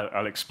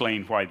I'll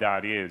explain why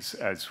that is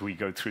as we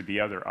go through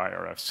the other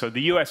IRFs. So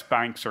the US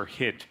banks are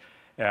hit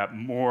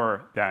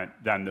more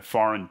than the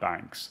foreign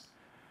banks.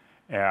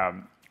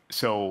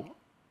 So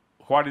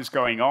what is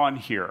going on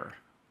here?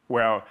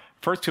 Well,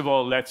 first of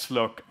all, let's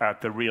look at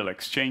the real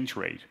exchange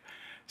rate.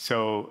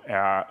 So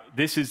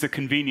this is the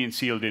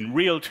convenience yield in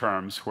real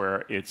terms,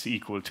 where it's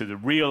equal to the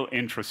real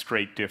interest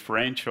rate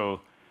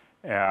differential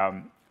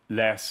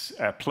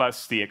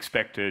plus the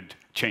expected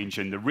change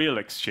in the real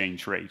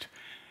exchange rate.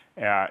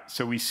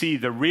 So we see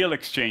the real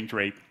exchange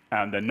rate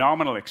and the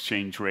nominal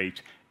exchange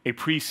rate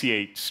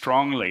appreciate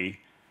strongly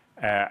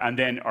and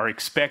then are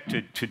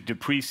expected to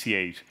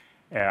depreciate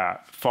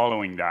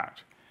following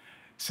that.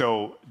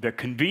 So the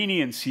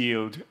convenience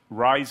yield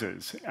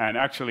rises, and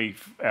actually,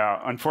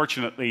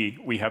 unfortunately,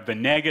 we have the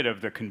negative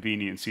of the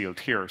convenience yield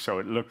here. So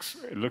it looks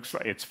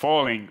like it's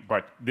falling,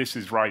 but this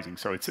is rising.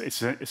 So it's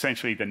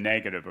essentially the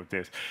negative of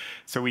this.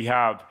 So we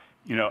have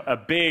a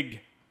big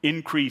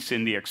increase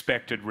in the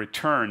expected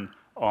return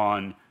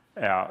on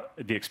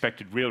the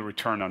expected real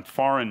return on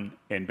foreign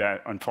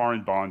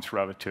bonds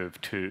relative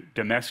to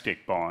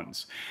domestic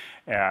bonds.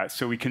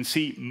 So we can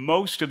see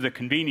most of the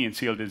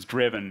convenience yield is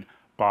driven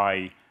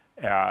by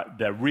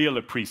the real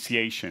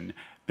appreciation.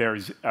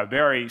 There's a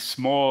very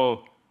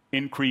small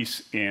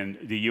increase in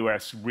the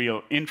US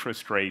real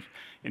interest rate.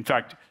 In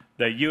fact,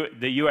 the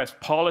US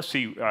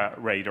policy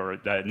rate, or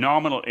the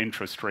nominal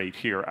interest rate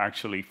here,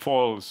 actually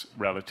falls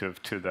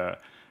relative to the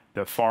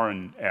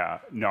foreign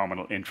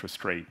nominal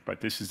interest rate,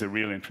 but this is the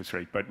real interest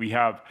rate. But we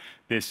have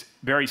this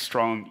very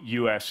strong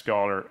US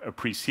dollar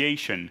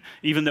appreciation,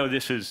 even though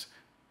this is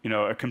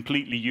a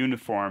completely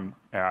uniform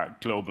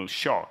global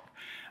shock.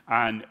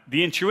 And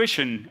the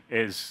intuition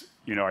is,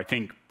 I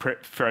think,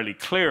 fairly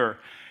clear.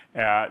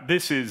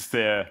 This is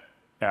the,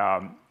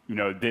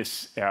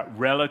 this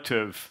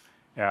relative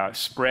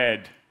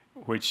spread,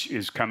 which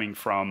is coming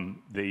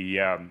from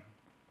the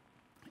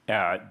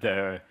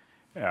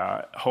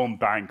home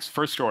bank's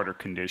first order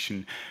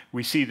condition.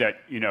 We see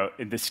that,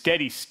 in the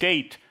steady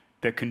state,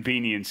 the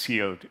convenience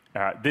yield,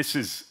 this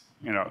is,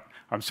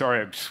 I'm sorry,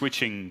 I'm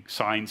switching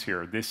signs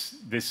here. This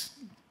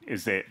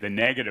is the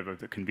negative of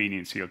the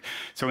convenience yield.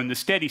 So in the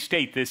steady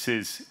state, this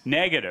is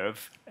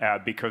negative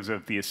because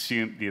of the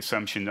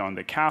assumption on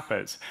the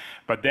kappas.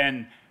 But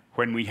then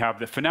when we have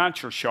the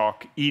financial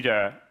shock,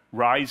 ETA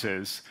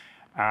rises,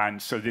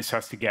 and so this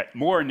has to get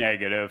more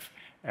negative.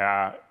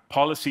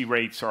 Policy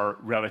rates are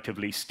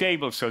relatively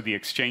stable, so the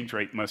exchange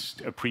rate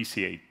must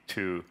appreciate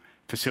to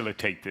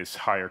facilitate this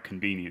higher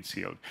convenience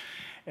yield.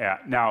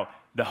 Now,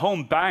 the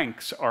home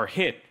banks are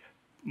hit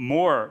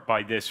more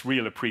by this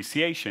real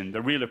appreciation.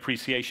 The real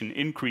appreciation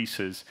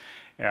increases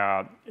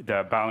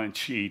the balance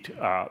sheet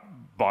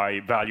by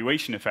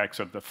valuation effects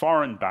of the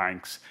foreign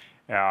banks.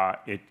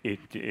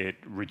 It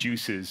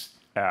reduces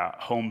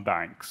home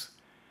banks.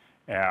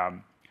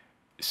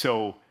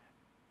 So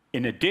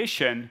in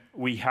addition,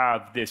 we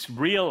have this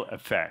real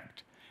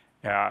effect.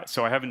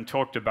 So I haven't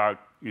talked about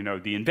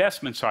the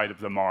investment side of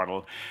the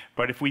model,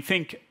 but if we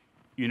think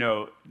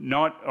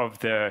not of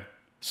the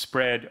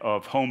spread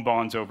of home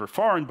bonds over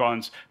foreign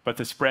bonds, but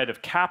the spread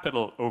of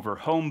capital over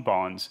home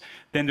bonds,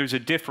 then there's a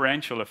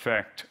differential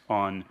effect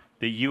on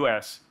the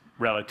US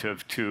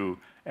relative to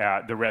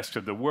the rest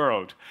of the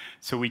world.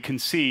 So we can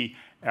see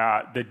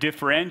the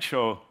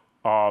differential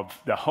of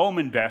the home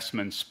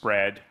investment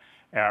spread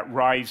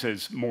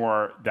rises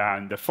more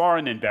than the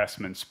foreign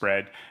investment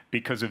spread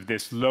because of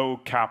this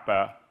low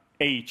kappa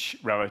H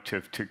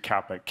relative to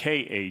kappa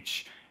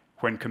KH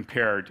when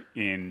compared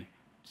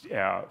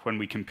when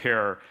we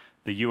compare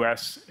the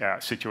US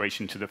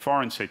situation to the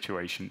foreign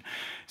situation.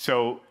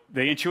 So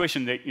the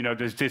intuition that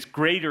there's this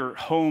greater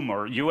home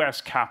or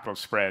US capital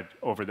spread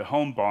over the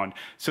home bond,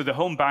 so the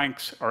home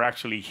banks are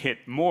actually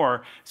hit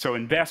more, so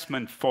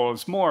investment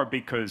falls more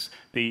because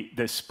the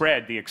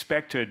spread, the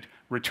expected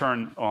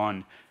return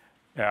on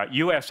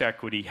US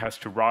equity has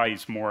to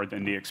rise more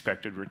than the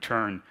expected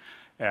return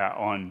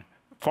on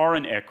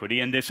foreign equity,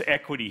 and this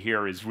equity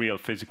here is real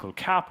physical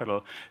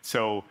capital.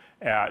 So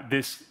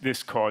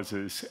this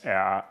causes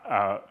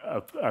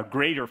a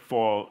greater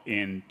fall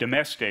in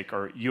domestic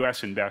or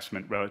U.S.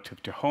 investment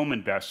relative to home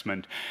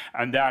investment,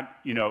 and that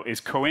is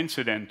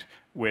coincident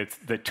with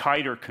the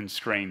tighter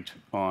constraint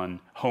on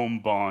home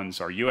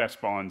bonds or U.S.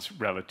 bonds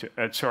relative.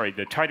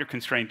 The tighter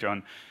constraint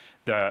on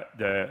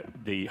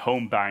the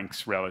home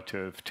banks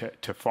relative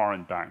to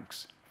foreign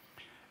banks.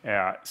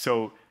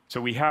 So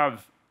we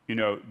have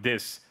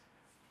this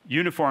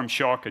uniform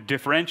shock, a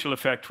differential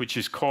effect, which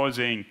is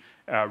causing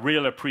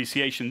real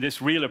appreciation.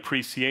 This real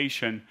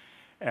appreciation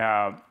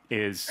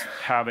is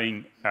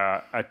having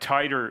a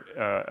tighter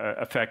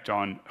effect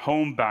on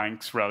home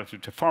banks relative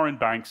to foreign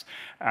banks,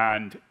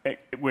 and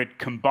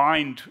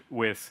combined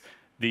with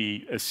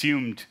the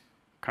assumed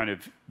kind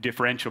of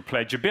differential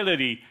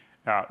pledgeability,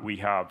 we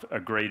have a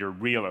greater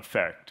real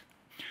effect.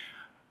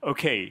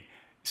 Okay,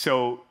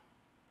 so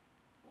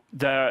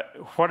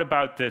what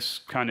about this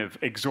kind of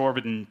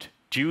exorbitant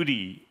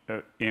duty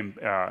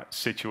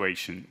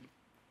situation?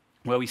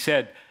 Well, we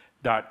said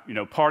that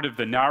part of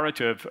the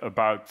narrative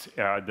about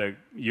the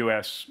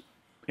U.S.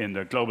 in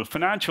the global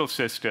financial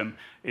system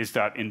is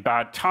that in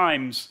bad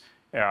times,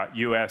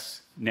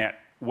 U.S. net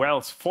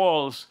wealth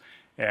falls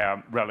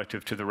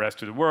relative to the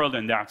rest of the world,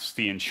 and that's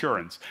the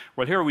insurance.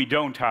 Well, here we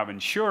don't have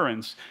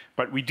insurance,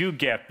 but we do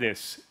get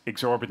this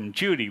exorbitant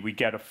duty. We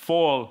get a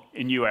fall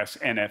in U.S.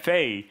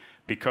 NFA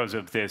because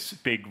of this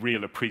big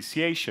real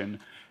appreciation.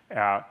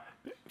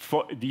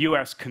 For the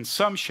U.S.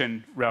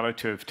 consumption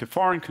relative to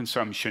foreign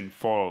consumption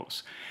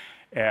falls.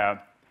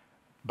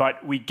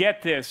 But we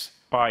get this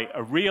by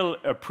a real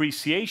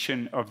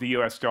appreciation of the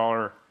U.S.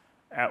 dollar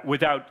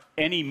without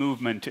any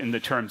movement in the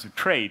terms of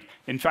trade.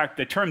 In fact,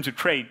 the terms of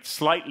trade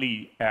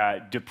slightly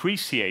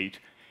depreciate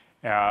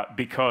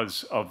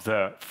because of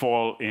the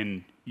fall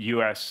in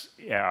U.S.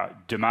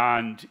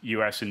 demand,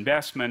 U.S.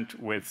 investment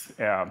with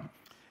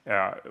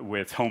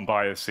home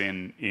bias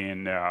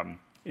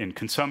in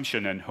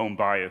consumption and home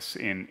bias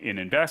in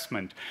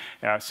investment.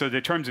 So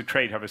the terms of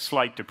trade have a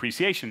slight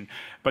depreciation,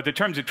 but the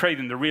terms of trade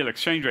and the real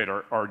exchange rate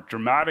are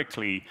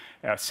dramatically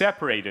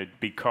separated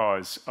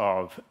because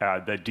of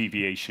the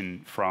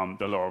deviation from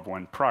the law of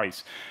one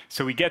price.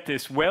 So we get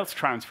this wealth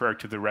transfer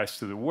to the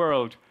rest of the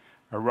world,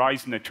 a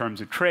rise in the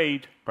terms of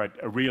trade, but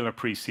a real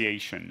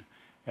appreciation.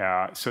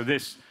 So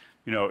this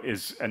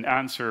is an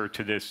answer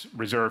to this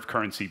reserve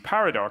currency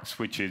paradox,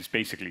 which is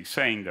basically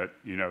saying that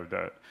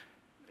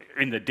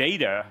in the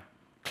data,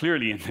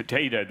 clearly in the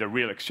data, the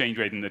real exchange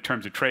rate and the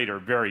terms of trade are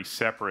very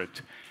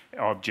separate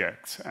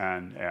objects,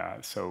 and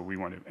so we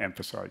want to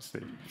emphasize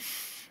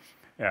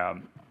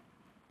that.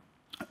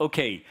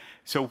 Okay,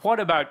 so what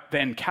about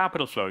then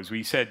capital flows?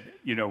 We said,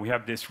 we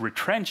have this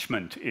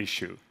retrenchment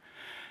issue.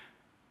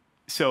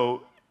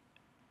 So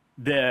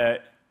the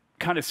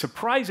kind of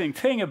surprising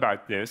thing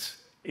about this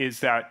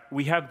is that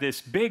we have this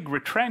big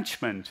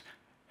retrenchment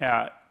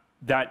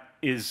that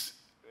is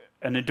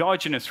an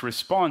endogenous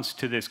response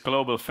to this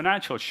global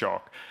financial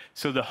shock.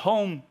 So the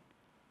home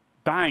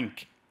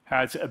bank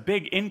has a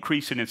big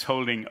increase in its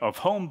holding of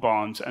home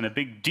bonds and a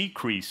big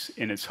decrease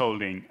in its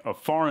holding of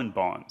foreign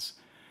bonds.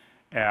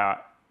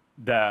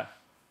 The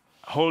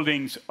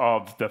holdings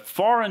of the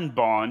foreign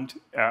bond,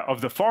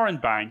 of the foreign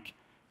bank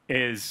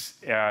is,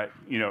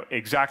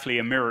 exactly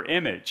a mirror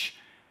image.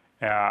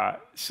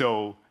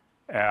 So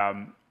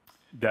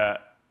the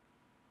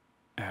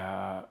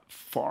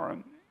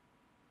foreign,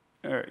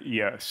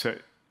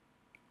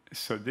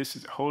 so this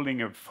is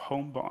holding of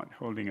home bond,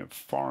 holding of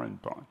foreign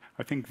bond.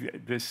 I think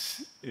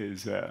this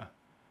is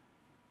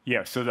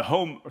Yeah, so the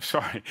home,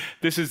 sorry,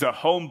 this is the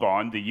home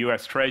bond, the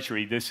US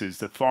Treasury, this is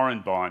the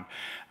foreign bond.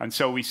 And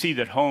so we see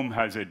that home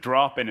has a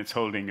drop in its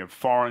holding of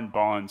foreign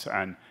bonds,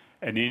 and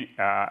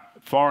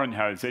foreign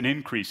has an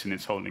increase in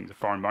its holdings of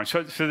foreign bonds.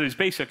 So there's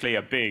basically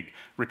a big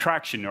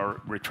retraction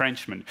or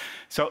retrenchment.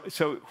 So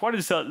what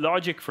is the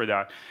logic for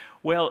that?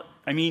 Well,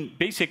 I mean,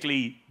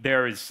 basically,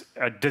 there is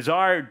a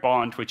desired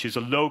bond, which is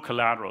a low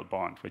collateral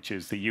bond, which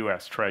is the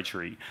US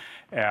Treasury.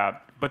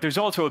 But there's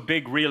also a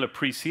big real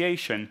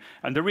appreciation,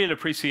 and the real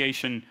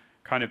appreciation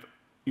kind of,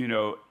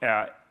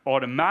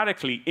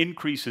 automatically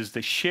increases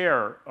the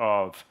share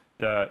of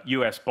the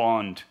US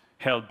bond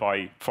held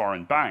by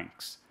foreign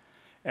banks.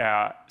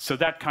 So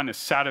that kind of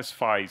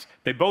satisfies,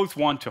 they both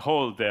want to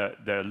hold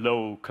the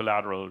low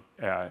collateral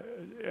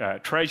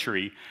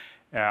treasury,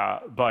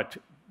 but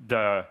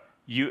the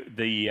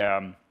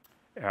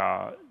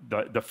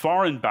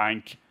foreign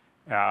bank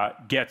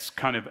gets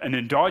kind of an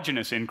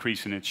endogenous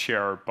increase in its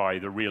share by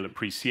the real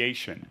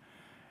appreciation.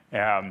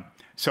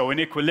 So in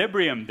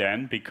equilibrium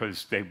then,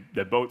 because they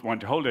both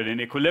want to hold it, in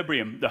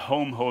equilibrium, the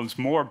home holds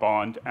more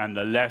bond and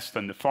the less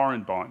than the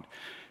foreign bond.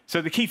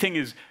 So the key thing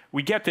is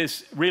we get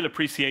this real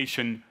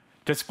appreciation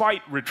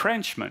despite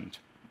retrenchment.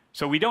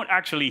 So we don't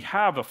actually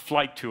have a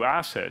flight to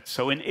assets.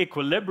 So in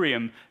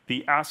equilibrium,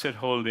 the asset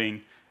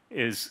holding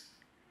is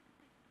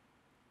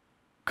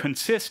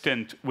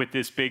consistent with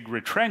this big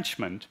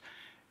retrenchment,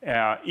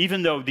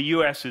 even though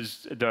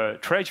the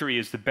Treasury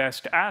is the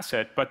best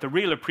asset, but the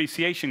real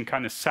appreciation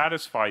kind of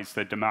satisfies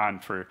the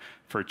demand for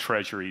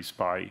treasuries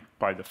by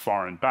the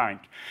foreign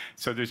bank.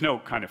 So there's no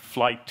kind of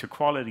flight to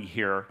quality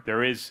here.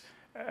 There is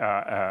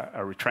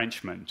a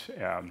retrenchment.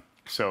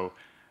 So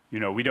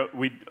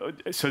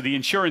so the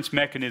insurance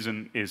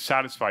mechanism is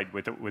satisfied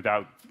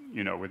without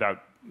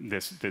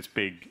this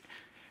big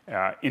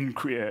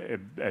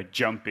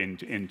jump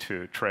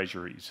into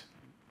treasuries.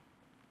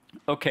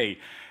 Okay,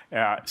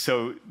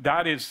 so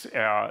that is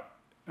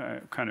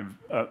kind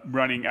of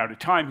running out of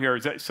time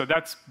here. So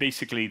that's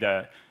basically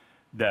the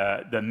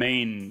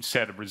main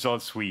set of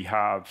results we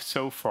have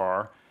so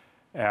far.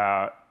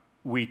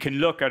 We can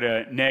look at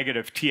a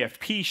negative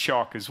TFP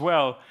shock as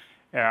well,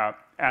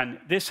 and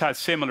this has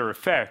similar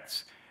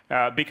effects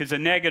because a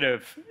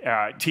negative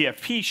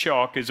TFP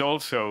shock is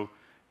also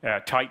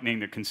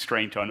tightening the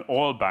constraint on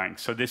all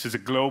banks. So this is a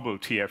global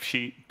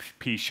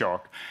TFP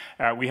shock.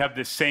 We have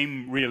the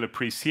same real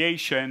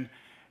appreciation,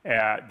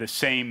 the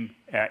same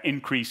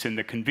increase in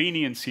the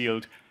convenience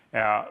yield,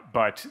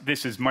 but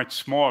this is much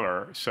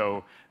smaller.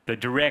 So the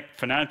direct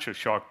financial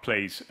shock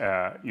plays,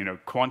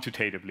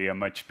 quantitatively a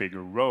much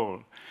bigger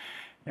role.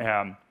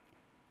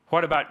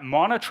 What about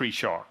monetary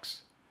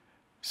shocks?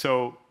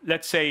 So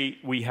let's say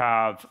we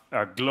have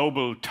a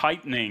global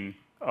tightening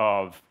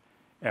of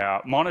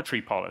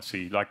monetary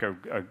policy, like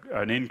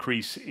an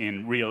increase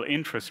in real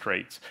interest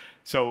rates.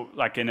 So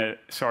like an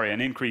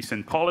increase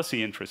in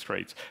policy interest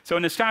rates. So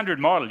in a standard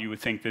model, you would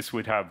think this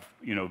would have,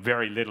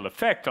 very little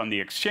effect on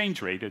the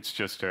exchange rate. It's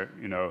just a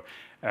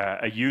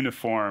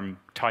uniform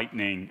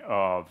tightening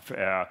of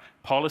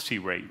policy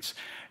rates.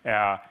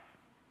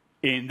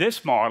 In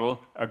this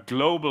model, a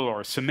global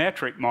or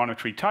symmetric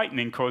monetary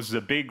tightening causes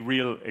a big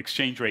real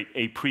exchange rate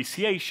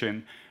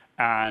appreciation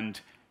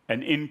and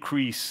an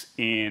increase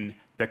in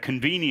the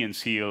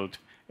convenience yield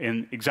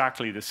in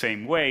exactly the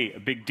same way, a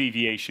big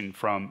deviation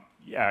from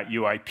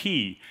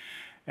UIP.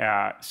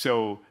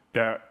 So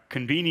the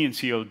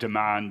convenience yield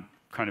demand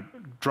kind of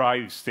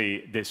drives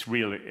this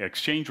real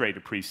exchange rate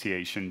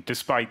appreciation,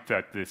 despite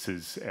that this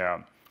is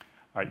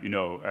a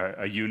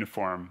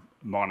uniform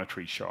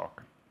monetary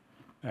shock.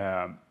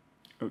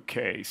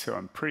 Okay, so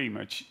I'm pretty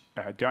much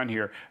done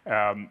here.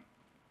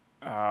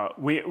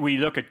 We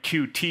look at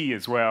QT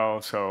as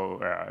well. So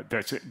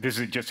this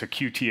is just a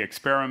QT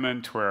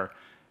experiment where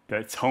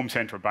the home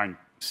central bank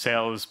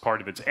sells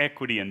part of its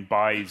equity and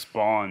buys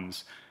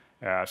bonds.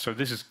 So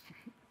this is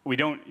we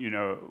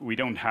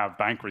don't have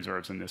bank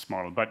reserves in this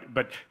model,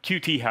 but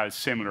QT has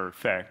similar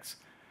effects.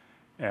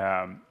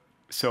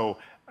 So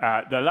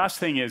the last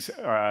thing is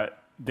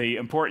the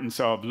importance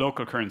of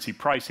local currency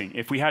pricing.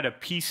 If we had a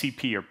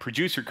PCP or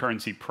producer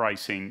currency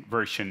pricing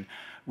version,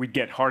 we'd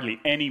get hardly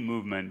any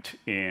movement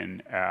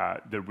in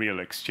the real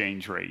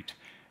exchange rate.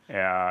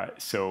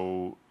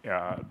 So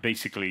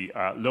basically,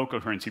 local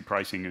currency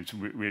pricing is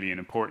really an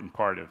important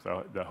part of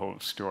the whole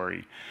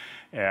story.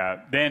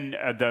 Then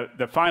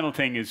the final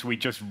thing is we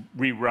just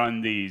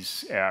rerun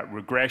these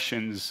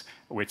regressions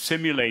with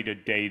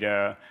simulated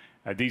data.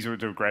 These are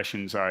the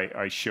regressions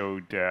I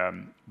showed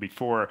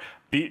before.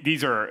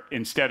 These are,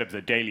 instead of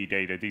the daily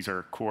data, these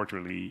are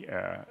quarterly,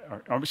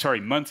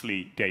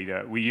 monthly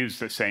data. We use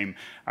the same,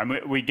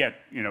 we get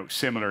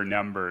similar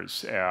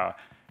numbers.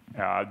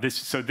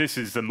 This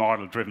is the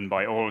model driven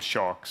by all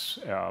shocks,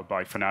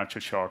 by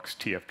financial shocks,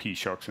 TFP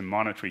shocks, and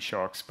monetary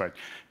shocks. But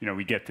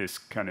we get this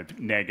kind of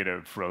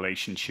negative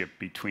relationship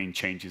between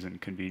changes in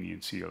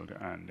convenience yield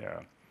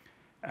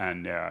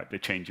and the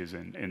changes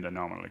in the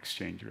nominal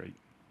exchange rate.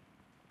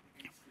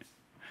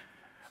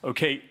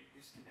 Okay.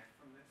 Disconnect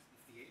from this.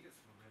 The theta is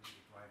really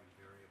the driving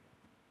variable.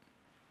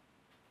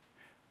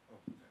 Oh,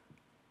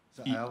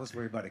 So I always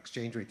worry about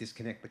exchange rate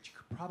disconnect, but you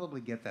could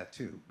probably get that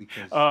too,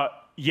 because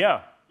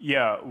yeah,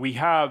 we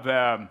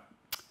have.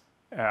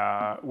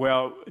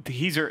 Well,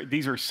 these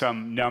are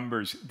some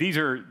numbers. These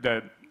are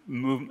the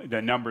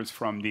numbers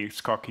from the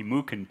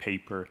Skokie-Mukin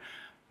paper.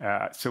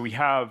 So we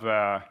have,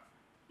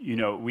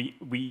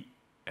 we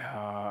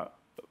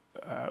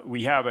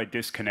have a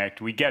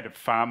disconnect. We get a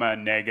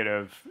FAMA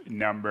negative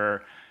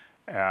number.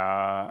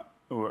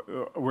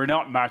 We're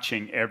not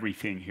matching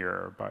everything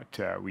here, but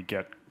we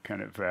get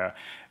kind of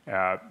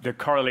the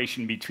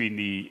correlation between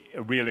the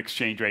real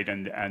exchange rate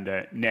and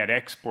the net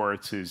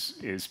exports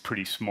is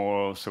pretty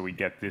small, so we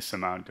get this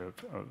amount of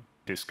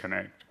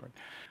disconnect. But,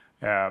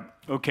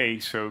 okay,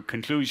 so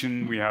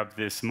conclusion, we have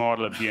this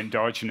model of the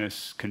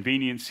endogenous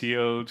convenience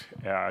yield.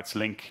 It's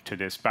linked to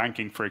this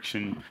banking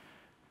friction.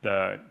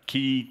 The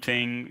key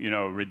thing,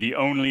 the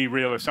only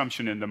real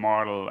assumption in the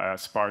model,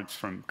 apart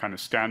from kind of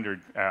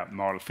standard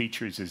model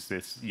features, is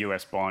this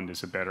US bond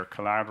is a better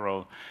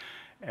collateral.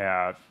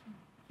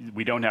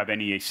 We don't have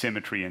any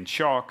asymmetry in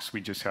shocks.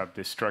 We just have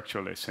this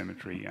structural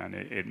asymmetry, and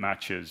it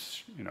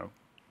matches,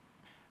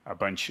 a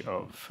bunch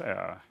of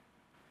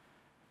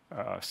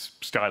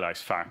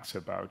stylized facts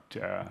about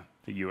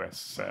the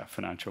US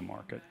financial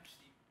market.